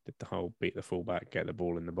 did the whole beat the fullback, get the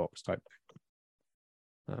ball in the box type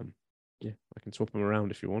thing. I can swap him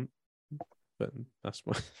around if you want, but that's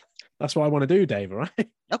what I want to do, Dave. All right?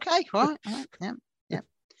 Okay, right, yeah.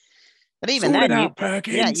 But even then,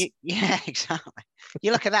 exactly.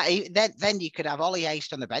 You look at that. Then you could have Ollie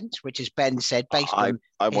Haste on the bench, which, as Ben said, based on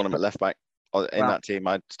I want him at left back in that team.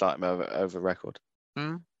 I'd start him over Record.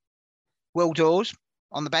 Will Dawes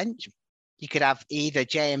on the bench. You could have either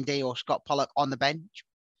JMD or Scott Pollock on the bench.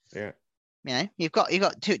 Yeah. You've got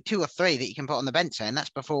two or three that you can put on the bench, and that's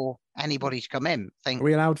before anybody's come in. Are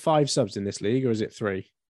we allowed 5 subs in this league, or is it 3?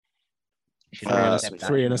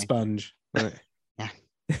 3 and a sponge. Right. Yeah.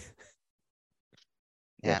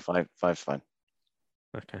 Yeah, 5's fine.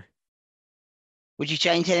 Okay. Would you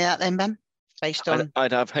change any of that then, Ben? Based on,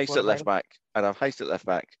 I'd have Haste at left back.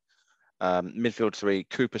 Midfield 3,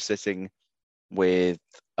 Cooper sitting with.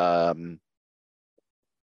 I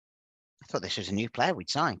thought this was a new player we'd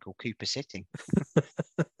signed called Cooper Sitting.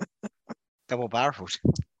 Double barrels.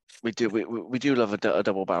 We do love a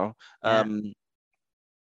double barrel. Yeah.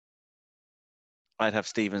 I'd have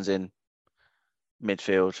Stevens in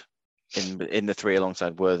midfield in the 3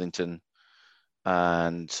 alongside Worthington,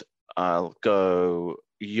 and I'll go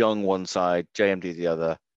Young one side, JMD the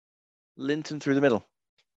other, Linton through the middle.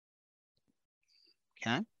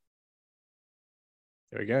 Okay.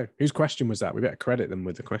 There we go. Whose question was that? We better credit them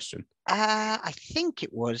with the question. I think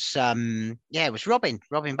it was it was Robin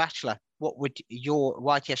Batchelor. What would your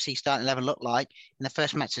YTFC starting 11 look like in the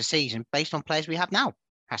first match of the season based on players we have now?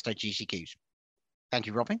 #GCQs. Thank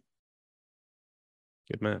you, Robin.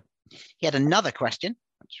 Good man. He had another question.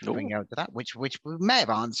 Let's bring out to that, which we may have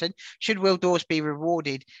answered. Should Will Dawes be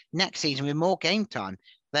rewarded next season with more game time?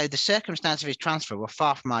 Though the circumstances of his transfer were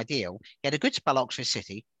far from ideal, he had a good spell at Oxford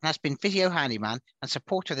City and has been physio handyman and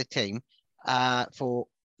supporter of the team for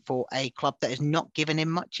a club that has not given him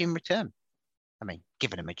much in return. I mean,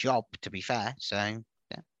 given him a job, to be fair. So,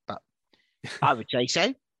 yeah, but I would say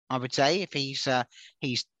so. I would say if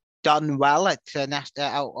he's done well at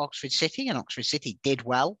Oxford City, and Oxford City did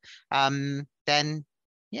well, then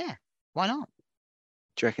yeah, why not?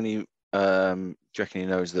 Do you reckon he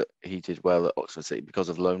knows that he did well at Oxford City because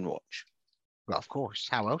of Loan Watch? Well, of course.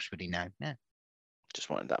 How else would he know? Yeah. Just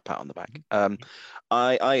wanted that pat on the back.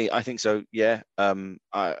 I think so. Yeah.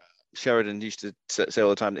 Sheridan used to say all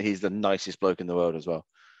the time that he's the nicest bloke in the world as well.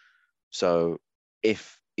 So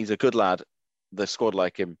if he's a good lad, the squad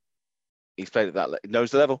like him, he's played at that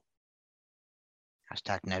knows the level.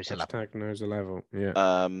 Hashtag knows the level. Hashtag knows the level.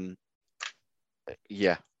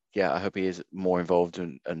 Yeah. Yeah. I hope he is more involved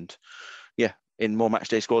and in more match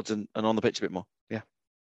day squads and on the pitch a bit more. Yeah.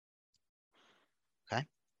 Okay.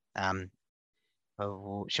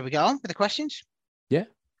 Shall we go on with the questions? Yeah.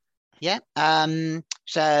 Yeah.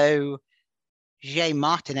 So Jay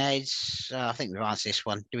Martinez, I think we've answered this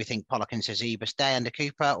one. Do we think Pollock and Zaziba stay under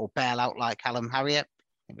Cooper or bail out like Callum Harriott?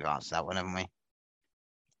 I think we've answered that one, haven't we?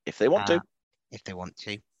 If they want to. If they want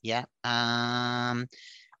to. Yeah.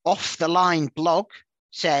 Off the Line blog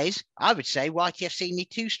says, I would say YTFC need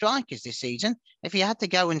 2 strikers this season. If you had to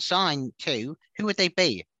go and sign 2, who would they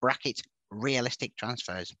be? Brackets, realistic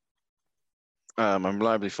transfers. I'm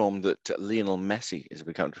reliably informed that Lionel Messi is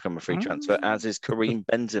become a free transfer, as is Kareem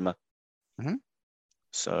Benzema. Mm-hmm.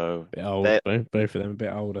 So a bit old, both of them a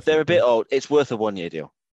bit old. They're a bit old. It's worth a 1-year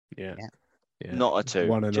deal. Yeah. Not a 2.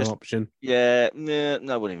 One and an option. Yeah, no,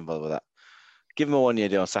 I wouldn't even bother with that. Give him a 1-year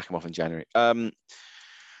deal and sack him off in January.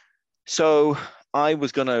 So I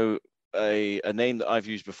was gonna a name that I've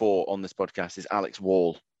used before on this podcast is Alex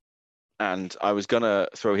Wall, and I was gonna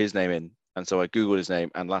throw his name in, and so I googled his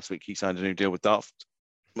name, and last week he signed a new deal with Dartford,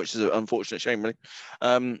 which is an unfortunate shame, really.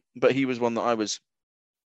 But he was one that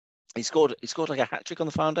he scored like a hat trick on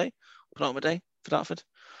the penultimate day for Dartford.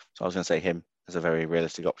 So I was going to say him as a very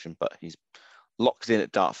realistic option, but he's locked in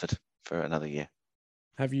at Dartford for another year.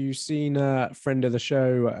 Have you seen a friend of the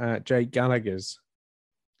show, Jake Gallagher's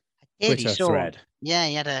Twitter thread? Yeah,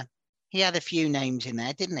 he had a few names in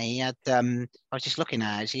there, didn't he? He had I was just looking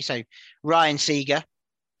at it. So Ryan Seeger,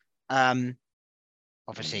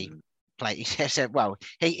 obviously played. He says,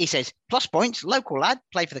 he says plus points, local lad,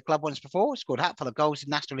 played for the club once before, scored a hatful of goals in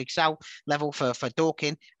National League South level for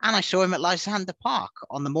Dorking, and I saw him at Lysander Park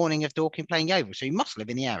on the morning of Dorking playing Yeovil, so he must live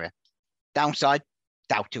in the area. Downside,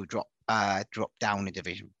 doubt he'll drop down a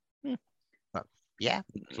division. But yeah,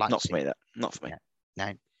 not for me. Not for me.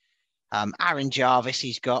 Yeah, no. Aaron Jarvis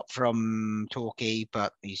he's got from Torquay,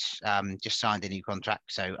 but he's just signed a new contract,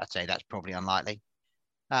 so I'd say that's probably unlikely.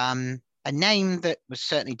 A name that was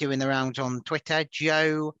certainly doing the rounds on Twitter,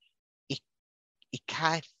 Joe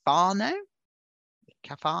Icafano.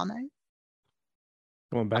 Icafano?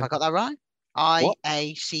 Come on, Ben. Have I got that right?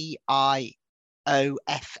 IACIOFANO.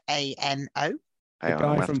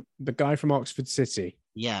 The guy from Oxford City.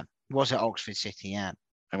 Yeah, was at Oxford City, yeah.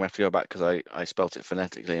 I'm going to have to go back because I spelt it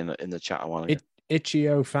phonetically in the chat a while ago.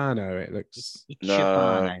 Ichiofano, it looks.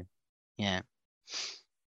 No. Yeah.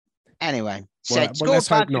 Anyway, let's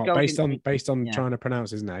hope not. Based on trying to pronounce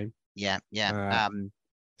his name. Yeah.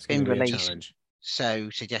 It's been released. a challenge. So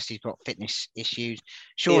suggests he's got fitness issues.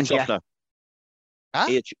 Sean Chofner.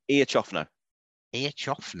 Ian Chofner. Ian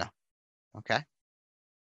Chofner. Okay.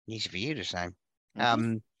 Easy for you to say.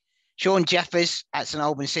 Sean Jeffers at St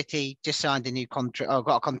Albans City just signed a new contract.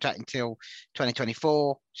 Got a contract until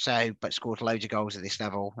 2024. But scored loads of goals at this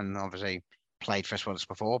level, and obviously played for us once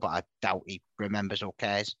before. But I doubt he remembers or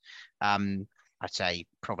cares. I'd say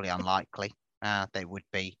probably unlikely. They would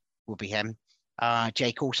be him.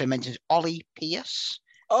 Jake also mentions Ollie Pierce.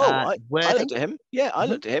 I looked at him. Yeah, I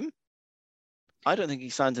looked at him. I don't think he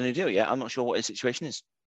signed a new deal yet. I'm not sure what his situation is.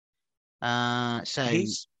 So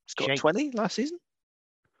he's got 20 last season.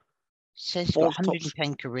 Says he's got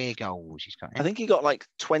 110 career goals. He's got. I think he got like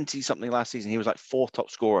 20 something last season. He was like 4th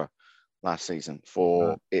top scorer last season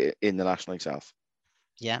for in the National League South.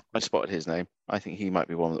 Yeah, I spotted his name. I think he might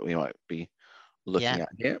be one that we might be looking at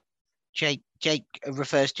here. Jake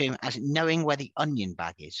refers to him as knowing where the onion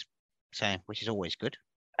bag is, which is always good.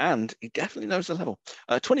 And he definitely knows the level.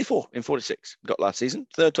 24 in 46 got last season.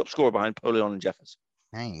 3rd top scorer behind Polion and Jeffers.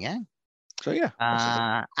 There you go. So yeah.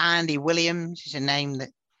 Andy Williams is a name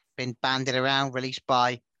that's been banded around, released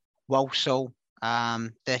by Walsall,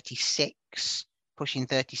 36, pushing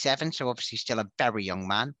 37. So obviously still a very young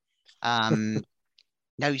man.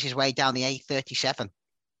 Knows his way down the A37.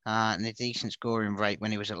 And a decent scoring rate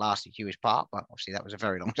when he was at last at Hewis Park, but obviously that was a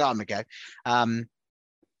very long time ago.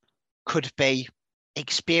 Could be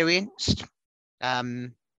experienced.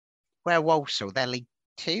 Where Walsall? They're League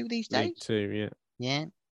 2 these days? League 2, yeah. Yeah.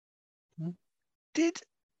 Did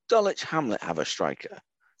Dulwich Hamlet have a striker?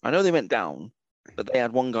 I know they went down, but they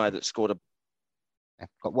had one guy that scored They've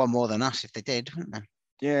got one more than us if they did, wouldn't they?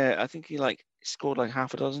 Yeah, I think he scored like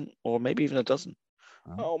half a dozen or maybe even a dozen.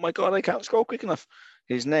 Oh my God, I can't scroll quick enough.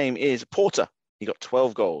 His name is Porter. He got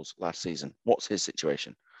 12 goals last season. What's his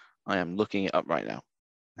situation? I am looking it up right now.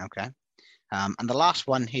 Okay. And the last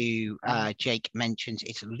one who Jake mentions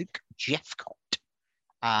is Luke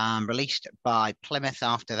Jeffcott, released by Plymouth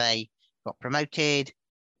after they got promoted.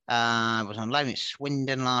 Was on loan at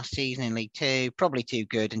Swindon last season in League Two. Probably too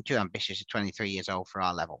good and too ambitious at 23 years old for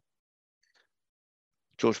our level.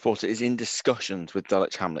 George Porter is in discussions with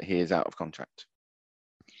Dulwich Hamlet. He is out of contract.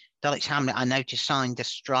 Dulwich Hamlet, I noticed, signed a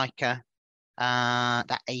striker,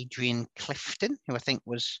 that Adrian Clifton, who I think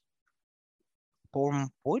was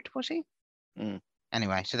Bournemouth, was he?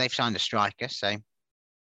 Anyway, so they've signed a striker, so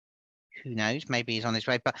who knows? Maybe he's on his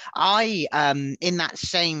way. But I, in that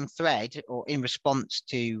same thread, or in response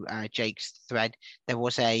to Jake's thread, there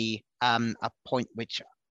was a point which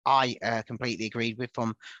I completely agreed with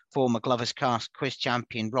from former Gloverscast quiz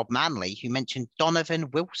champion Rob Manley, who mentioned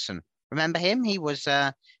Donovan Wilson. Remember him? He was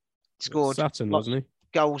scored Sutton, wasn't he?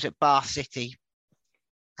 goals at Bath City,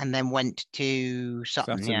 and then went to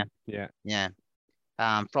Sutton. Yeah.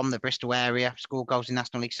 From the Bristol area, scored goals in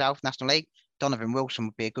National League South, National League. Donovan Wilson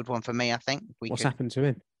would be a good one for me, I think. What's happened to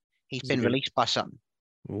him? He's been released by Sutton.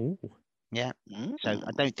 Oh. Yeah. So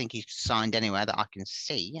I don't think he's signed anywhere that I can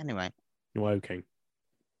see. Anyway. Woking.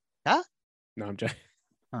 Huh? No, I'm joking.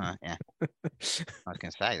 Oh, yeah. I was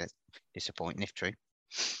going to say that's disappointing if true.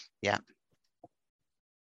 Yeah.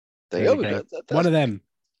 There you go. One of them.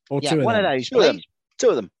 Or two of them. One of those, please. Two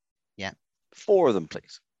of them. Yeah. 4 of them,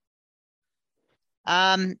 please.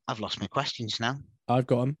 I've lost my questions now. I've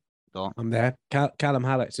got them. I'm there. Callum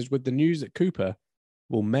Hallett says, with the news that Cooper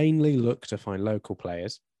will mainly look to find local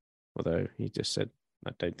players, although he just said,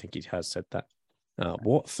 I don't think he has said that.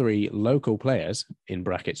 What 3 local players, in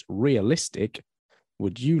brackets realistic,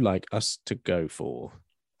 would you like us to go for?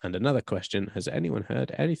 And another question, has anyone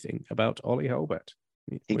heard anything about Ollie Holbert?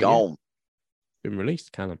 He's gone. Been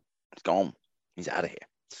released, Callum. He's gone. He's out of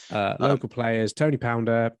here. Local players, Tony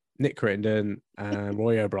Pounder, Nick Crittenden, and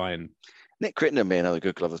Roy O'Brien. Nick Crittenden would be another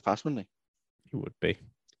good Glover's pass, wouldn't he? He would be.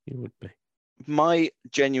 He would be. My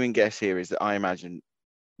genuine guess here is that I imagine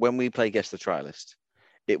when we play Guess the Trialist,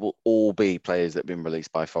 it will all be players that have been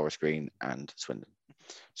released by Forest Green and Swindon.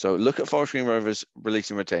 So look at Forest Green Rovers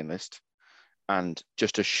releasing retain list and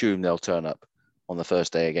just assume they'll turn up on the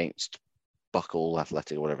first day against Buckle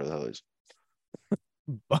Athletic or whatever the hell it is.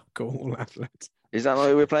 Buckle Athletic. Is that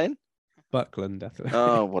who we're playing? Buckland Athletic.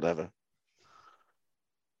 Oh, whatever.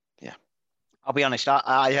 Yeah. I'll be honest,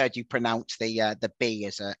 I heard you pronounce the B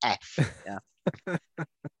as a F. Yeah.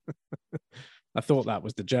 I thought that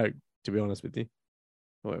was the joke, to be honest with you.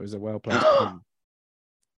 Thought it was a well-placed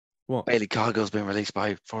What? Bailey Cargill's been released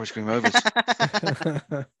by Forest Green Rovers.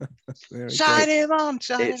 Sign him on.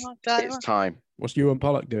 It's time. What's Ewan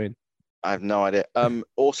Pollock doing? I have no idea.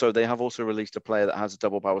 Also, they have also released a player that has a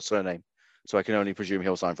double power surname, so I can only presume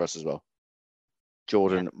he'll sign for us as well.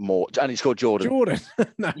 Jordan Moore, and he's called Jordan.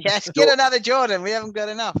 No. Yes, get another Jordan. We haven't got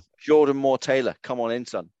enough. Jordan Moore Taylor, come on in,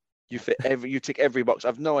 son. You tick every box.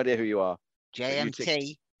 I've no idea who you are.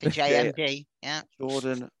 JMT to JMD. Yeah.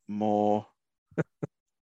 Jordan Moore.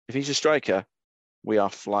 If he's a striker, we are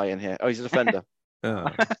flying here. Oh, he's a defender.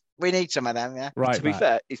 We need some of them, yeah. Right. To be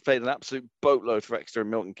fair, he's played an absolute boatload for Exeter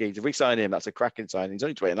and Milton Keynes. If we sign him, that's a cracking signing. He's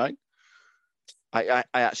only 29. I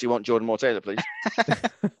actually want Jordan Moore Taylor, please.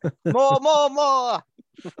 More.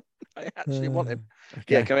 I actually want him.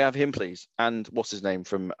 Okay. Yeah, can we have him, please? And what's his name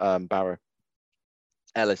from Barrow?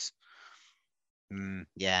 Ellis.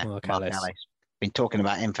 Yeah, Mark Ellis. Been talking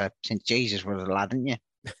about him since Jesus was a lad, haven't you?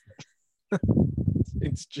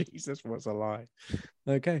 Since Jesus was alive.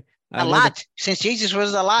 Okay. A lad. Since Jesus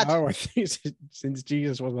was a lad. Oh, I think since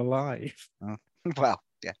Jesus was alive. Well,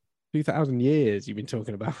 yeah. 2,000 years you've been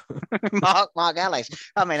talking about. Mark Ellis.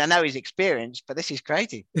 I mean, I know he's experienced, but this is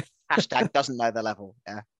crazy. Hashtag doesn't know the level.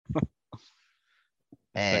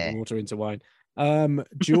 Yeah. Water into wine.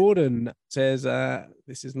 Jordan says,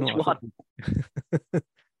 this is not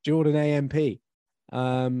Jordan AMP.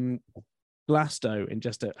 Glasto in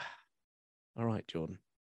just all right, Jordan,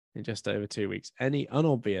 in just over 2 weeks. Any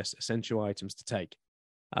unobvious essential items to take?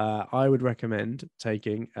 I would recommend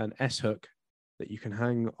taking an S-hook that you can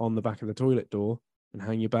hang on the back of the toilet door and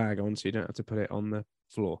hang your bag on so you don't have to put it on the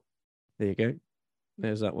floor. There you go.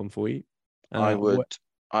 There's that one for you. I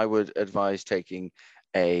would advise taking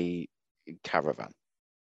a caravan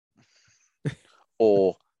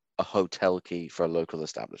or a hotel key for a local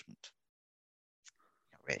establishment.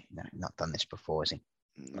 Not really. No, not done this before, has he?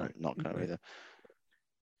 No, not going to either.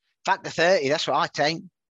 Factor 30, that's what I take.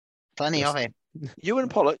 Plenty of it. Ewan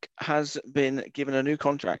Pollock has been given a new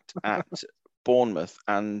contract at Bournemouth,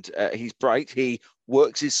 and he's bright. He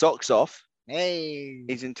works his socks off. Hey.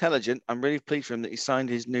 He's intelligent. I'm really pleased for him that he signed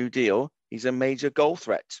his new deal. He's a major goal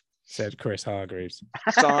threat. Said Chris Hargreaves.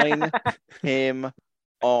 Sign him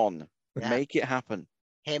on. Yeah. Make it happen.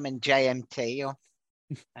 Him and JMT. Or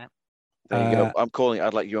There you go. I'm calling.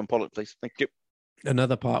 I'd like you on Pollock, please. Thank you.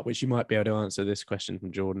 Another part which you might be able to answer this question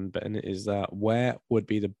from Jordan Ben is that where would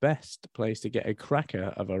be the best place to get a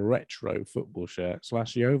cracker of a retro football shirt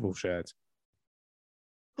 / Yeovil shirt?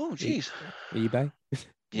 Oh, jeez. eBay?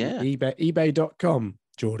 Yeah. eBay.com.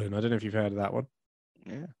 Jordan, I don't know if you've heard of that one.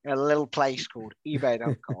 Yeah. a little place called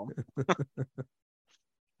eBay.com.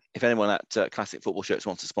 If anyone at Classic Football Shirts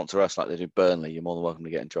wants to sponsor us like they do Burnley, you're more than welcome to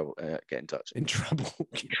get in trouble. Get in touch. In trouble.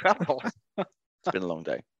 Trouble. It's been a long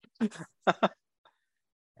day.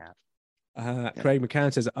 Craig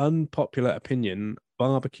McCann says, unpopular opinion,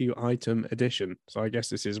 barbecue item edition. So I guess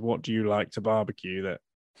this is, what do you like to barbecue that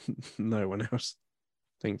no one else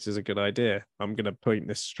thinks is a good idea? I'm going to point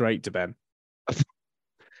this straight to Ben.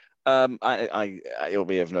 It'll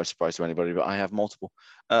be of no surprise to anybody, but I have multiple.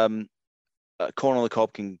 Corn on the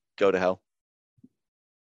cob can go to hell.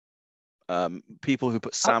 People who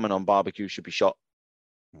put salmon on barbecue should be shot.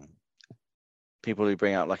 People who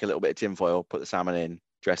bring out like a little bit of tinfoil, put the salmon in,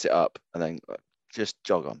 dress it up, and then just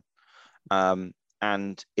jog on.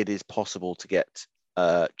 And it is possible to get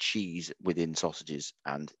cheese within sausages,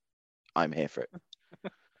 and I'm here for it.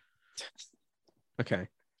 Okay.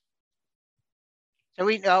 So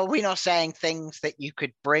are we not saying things that you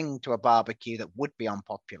could bring to a barbecue that would be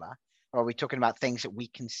unpopular? Or are we talking about things that we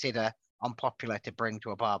consider unpopular to bring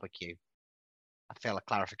to a barbecue? I feel a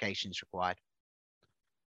clarification is required.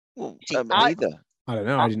 Well, See, either. I don't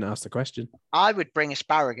know. I didn't ask the question. I would bring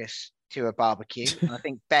asparagus to a barbecue, and I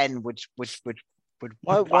think Ben would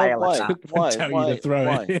Why? violate that. Why? Tell you to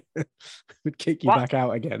throw it. Would kick you What? back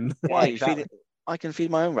out again. Why? Yeah, exactly. I can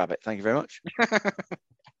feed my own rabbit. Thank you very much.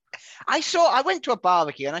 I went to a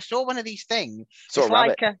barbecue and I saw one of these things. Saw a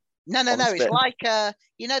rabbit. No. On the It's spit. like those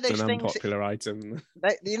It's an things. unpopular item.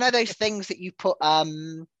 Those things that you put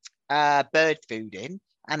bird food in,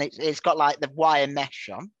 and it's got like the wire mesh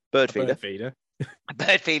on. Bird feeder. Bird feeder. A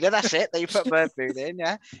bird feeder, that's it. That you put bird food in,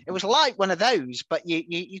 yeah. It was like one of those, but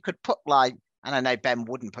you could put like, and I know Ben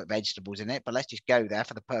wouldn't put vegetables in it, but let's just go there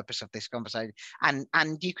for the purpose of this conversation. And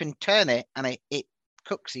you can turn it, and it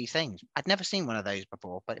cooks these things. I'd never seen one of those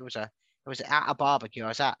before, but it was at a barbecue I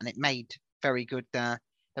was at, and it made very good. There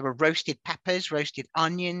were roasted peppers, roasted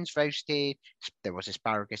onions, there was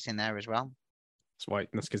asparagus in there as well.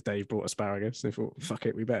 That's because Dave brought asparagus. They thought, fuck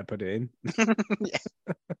it, we better put it in. Yeah.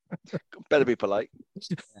 Better be polite.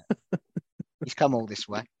 Yeah. He's come all this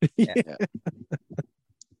way. Yeah.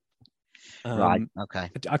 Right.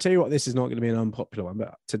 Okay. I'll tell you what, this is not going to be an unpopular one,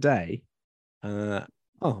 but today,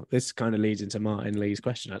 this kind of leads into Martin Lee's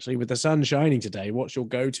question, actually. With the sun shining today, what's your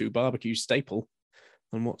go-to barbecue staple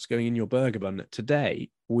and what's going in your burger bun?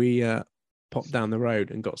 Today, we popped down the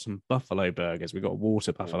road and got some buffalo burgers. We got a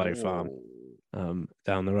water buffalo farm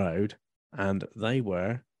down the road, and they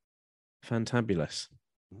were fantabulous.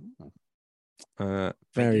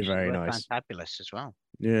 Very, very nice. Fabulous as well.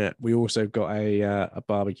 Yeah, we also got a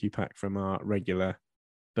barbecue pack from our regular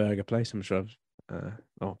burger place. I'm sure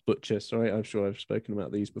Butcher. Sorry, I'm sure I've spoken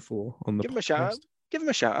about these before on the Give them a shout out. podcast. Give them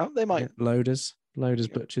a shout out. They might. Yeah, Loaders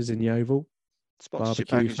Butchers in Yeovil. Sponsorship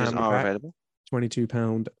Barbecue packages family are pack. available.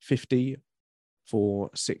 £22.50 for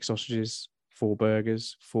 6 sausages, 4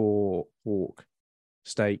 burgers, 4 pork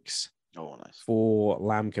steaks, Oh, nice. 4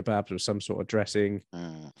 lamb kebabs with some sort of dressing,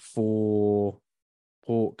 4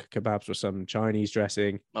 pork kebabs with some Chinese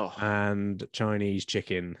dressing, Oh, and Chinese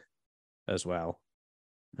chicken as well.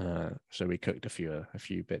 So we cooked a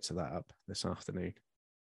few bits of that up this afternoon.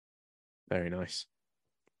 Very nice.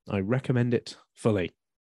 I recommend it fully.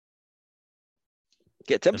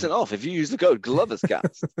 get 10% off if you use the code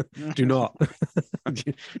Gloverscast. Do not.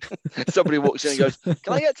 Somebody walks in and goes,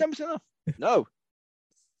 "Can I get 10% off?" No.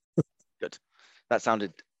 Good. That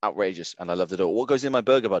sounded outrageous, and I loved it all. What goes in my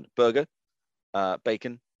burger bun? Burger,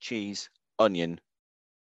 bacon, cheese, onion,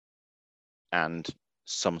 and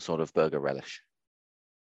some sort of burger relish.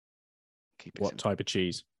 Keep it What simple. type of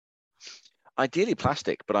cheese? Ideally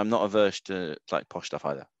plastic, but I'm not averse to like posh stuff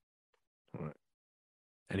either. All right.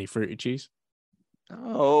 Any fruity cheese?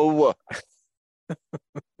 Oh,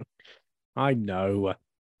 I know.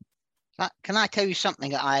 Can I tell you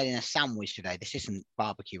something that I had in a sandwich today? This isn't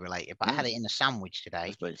barbecue related, but I had it in a sandwich today.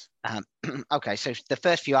 yes, please. Okay, so the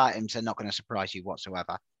first few items are not going to surprise you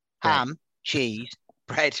whatsoever. Right. Ham, cheese,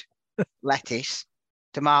 bread, lettuce,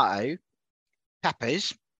 tomato,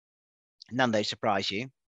 peppers. None of those surprise you.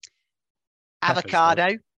 Peppers, Avocado.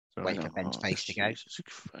 Sorry. Wait for Ben's face to go. Jesus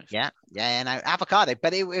Christ. Yeah, no, avocado,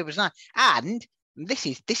 but it was nice. And this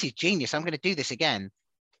is genius. I'm going to do this again.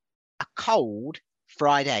 A cold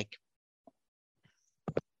fried egg.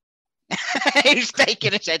 He's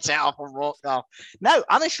taken his headset off and walked off. No,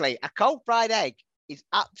 honestly, a cold fried egg is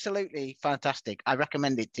absolutely fantastic. I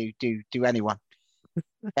recommend it to anyone.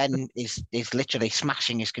 Ben is literally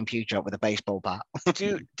smashing his computer up with a baseball bat.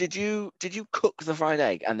 Did you cook the fried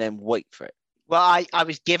egg and then wait for it? Well, I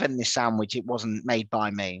was given this sandwich. It wasn't made by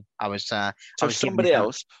me. I was Somebody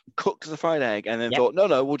else cooked the fried egg and then thought,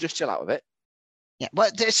 no, we'll just chill out with it. Yeah.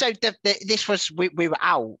 Well, so this was we were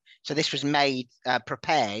out. So this was made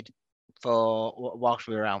prepared for whilst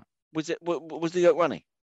we were out. Was the yolk runny?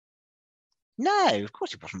 No, of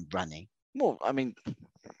course it wasn't runny. Well, I mean,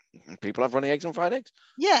 people have runny eggs on fried eggs.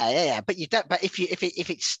 Yeah. But you don't. But if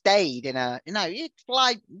it stayed in a, it's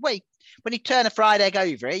like when you turn a fried egg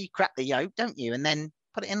over, you crack the yolk, don't you, and then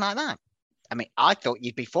put it in like that. I mean, I thought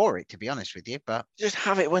you'd be for it, to be honest with you, but just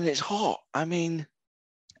have it when it's hot. I mean,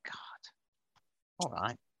 God. All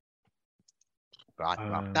right. Right.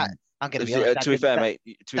 I'm going to be honest. To be fair, mate,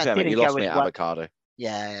 you lost me at avocado.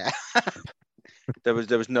 Yeah. There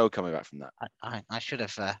was no coming back from that. I should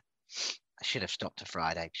have stopped a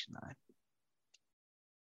fried egg, shouldn't I?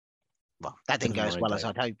 Well, that didn't go as well as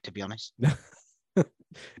I'd hoped, to be honest.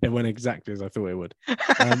 It went exactly as I thought it would.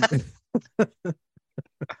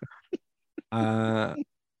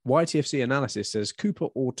 YTFC analysis says Cooper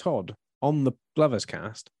or Todd on the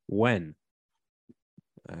Gloverscast when?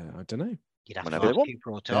 I don't know. You'd have to ask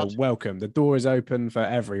Cooper or Todd. Welcome. The door is open for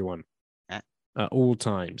everyone at all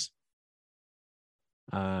times.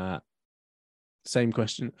 Same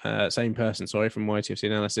question. Same person. Sorry, from YTFC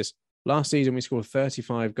analysis. Last season, we scored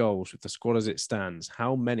 35 goals with the squad as it stands.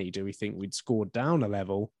 How many do we think we'd score down a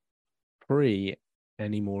level pre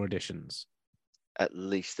any more additions? At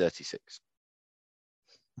least 36.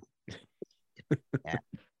 Yeah.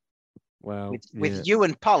 Well, with you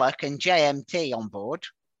and Pollock and JMT on board,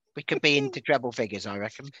 we could be into treble figures, I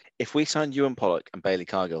reckon. If we sign Ewan Pollock and Bailey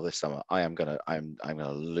Cargill this summer, I'm gonna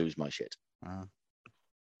lose my shit.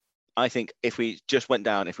 I think if we just went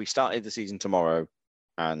down, if we started the season tomorrow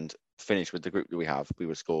and finished with the group that we have, we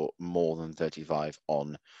would score more than 35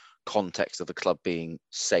 on context of the club being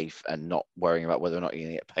safe and not worrying about whether or not you're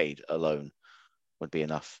going to get paid alone would be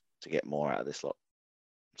enough to get more out of this lot.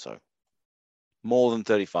 So more than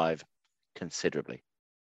 35 considerably.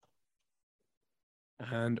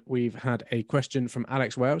 And we've had a question from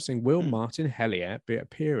Alex Wales saying, will Martin Hellier be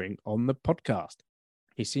appearing on the podcast?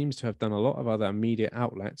 He seems to have done a lot of other media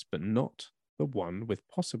outlets, but not the one with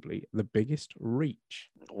possibly the biggest reach.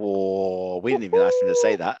 Oh, we didn't even ask him to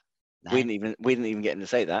say that. No. We didn't even get him to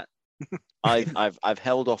say that. I've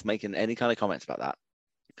held off making any kind of comments about that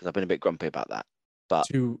because I've been a bit grumpy about that. But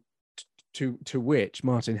to which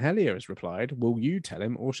Martin Hellier has replied, will you tell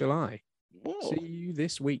him or shall I? Whoa. See you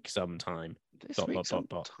this week sometime.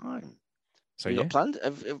 Sometime. So yeah. Planned?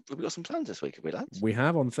 Have we got some plans this week? Have we, lads? We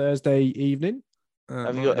have on Thursday evening.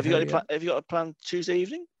 Have you got a plan Tuesday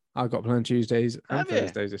evening? I've got planned Tuesdays and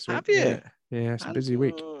Thursdays this week. Have you? Yeah, it's a busy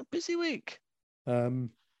week. Busy week.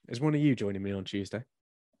 Is one of you joining me on Tuesday?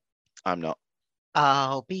 I'm not.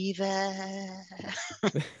 I'll be there.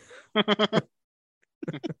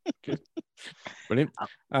 Good. Brilliant.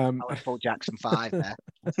 I went Paul Jackson 5 there.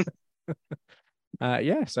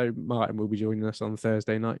 Yeah, so Martin will be joining us on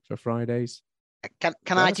Thursday night for Fridays. Can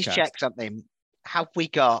I just check something? Have we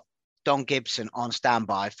got Don Gibson on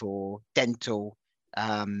standby for dental,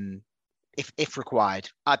 if required?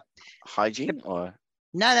 Hygiene or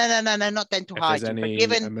no, not dental hygiene. But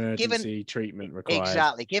given emergency treatment required,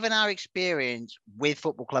 exactly. Given our experience with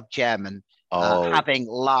football club chairman having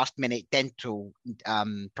last minute dental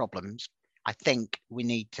problems, I think we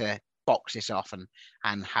need to box this off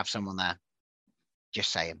and have someone there.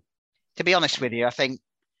 Just saying. To be honest with you, I think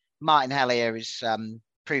Martin Hellier is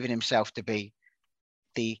proving himself to be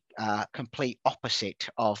the complete opposite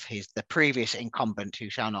of the previous incumbent, who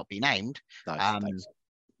shall not be named. Nice.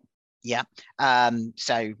 Yeah.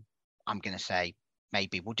 So I'm going to say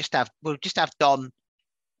maybe we'll just have Don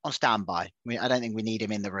on standby. I don't think we need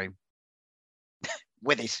him in the room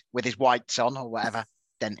with his whites on or whatever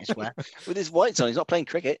dentists wear. With his whites on, he's not playing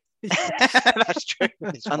cricket. That's true.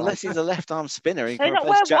 Unless he's a left arm spinner. He can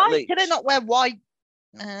replace Jack Leach. Can they not wear white?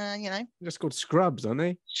 Just called scrubs, aren't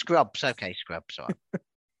they? Scrubs. Okay, scrubs.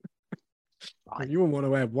 Right. You wouldn't want to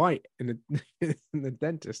wear white in the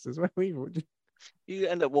dentist as well. You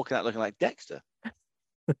end up walking out looking like Dexter.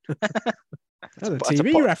 That's a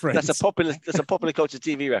TV reference. That's a popular culture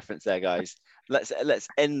TV reference there, guys. Let's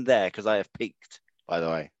end there because I have peaked, by the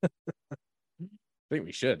way. I think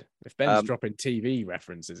we should. If Ben's dropping TV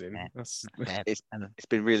references in, it's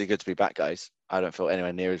been really good to be back, guys. I don't feel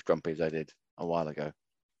anywhere near as grumpy as I did a while ago.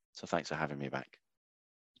 So thanks for having me back.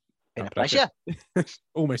 Been a pleasure.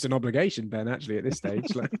 Almost an obligation, Ben, actually, at this stage.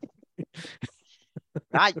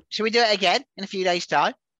 Right, shall we do it again in a few days'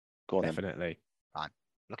 time? Go on, then. Definitely. Fine.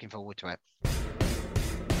 Looking forward to it.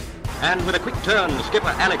 And with a quick turn,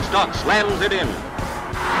 skipper Alex Dock slams it in.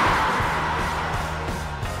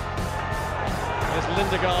 There's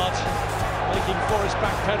Lindegaard making for his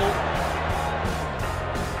back pedal.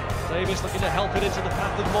 Davis looking to help it into the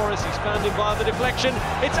path of Morris. He's found him via the deflection.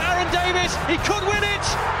 It's Aaron Davis. He could win it.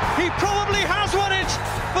 He probably has won it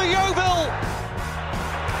for Yeovil.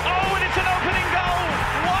 Oh, and it's an opening goal.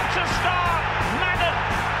 What a start. Madden,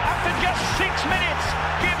 after just 6 minutes,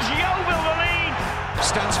 gives Yeovil the lead.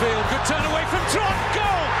 Stansfield, good turn away from Trot.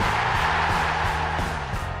 Goal!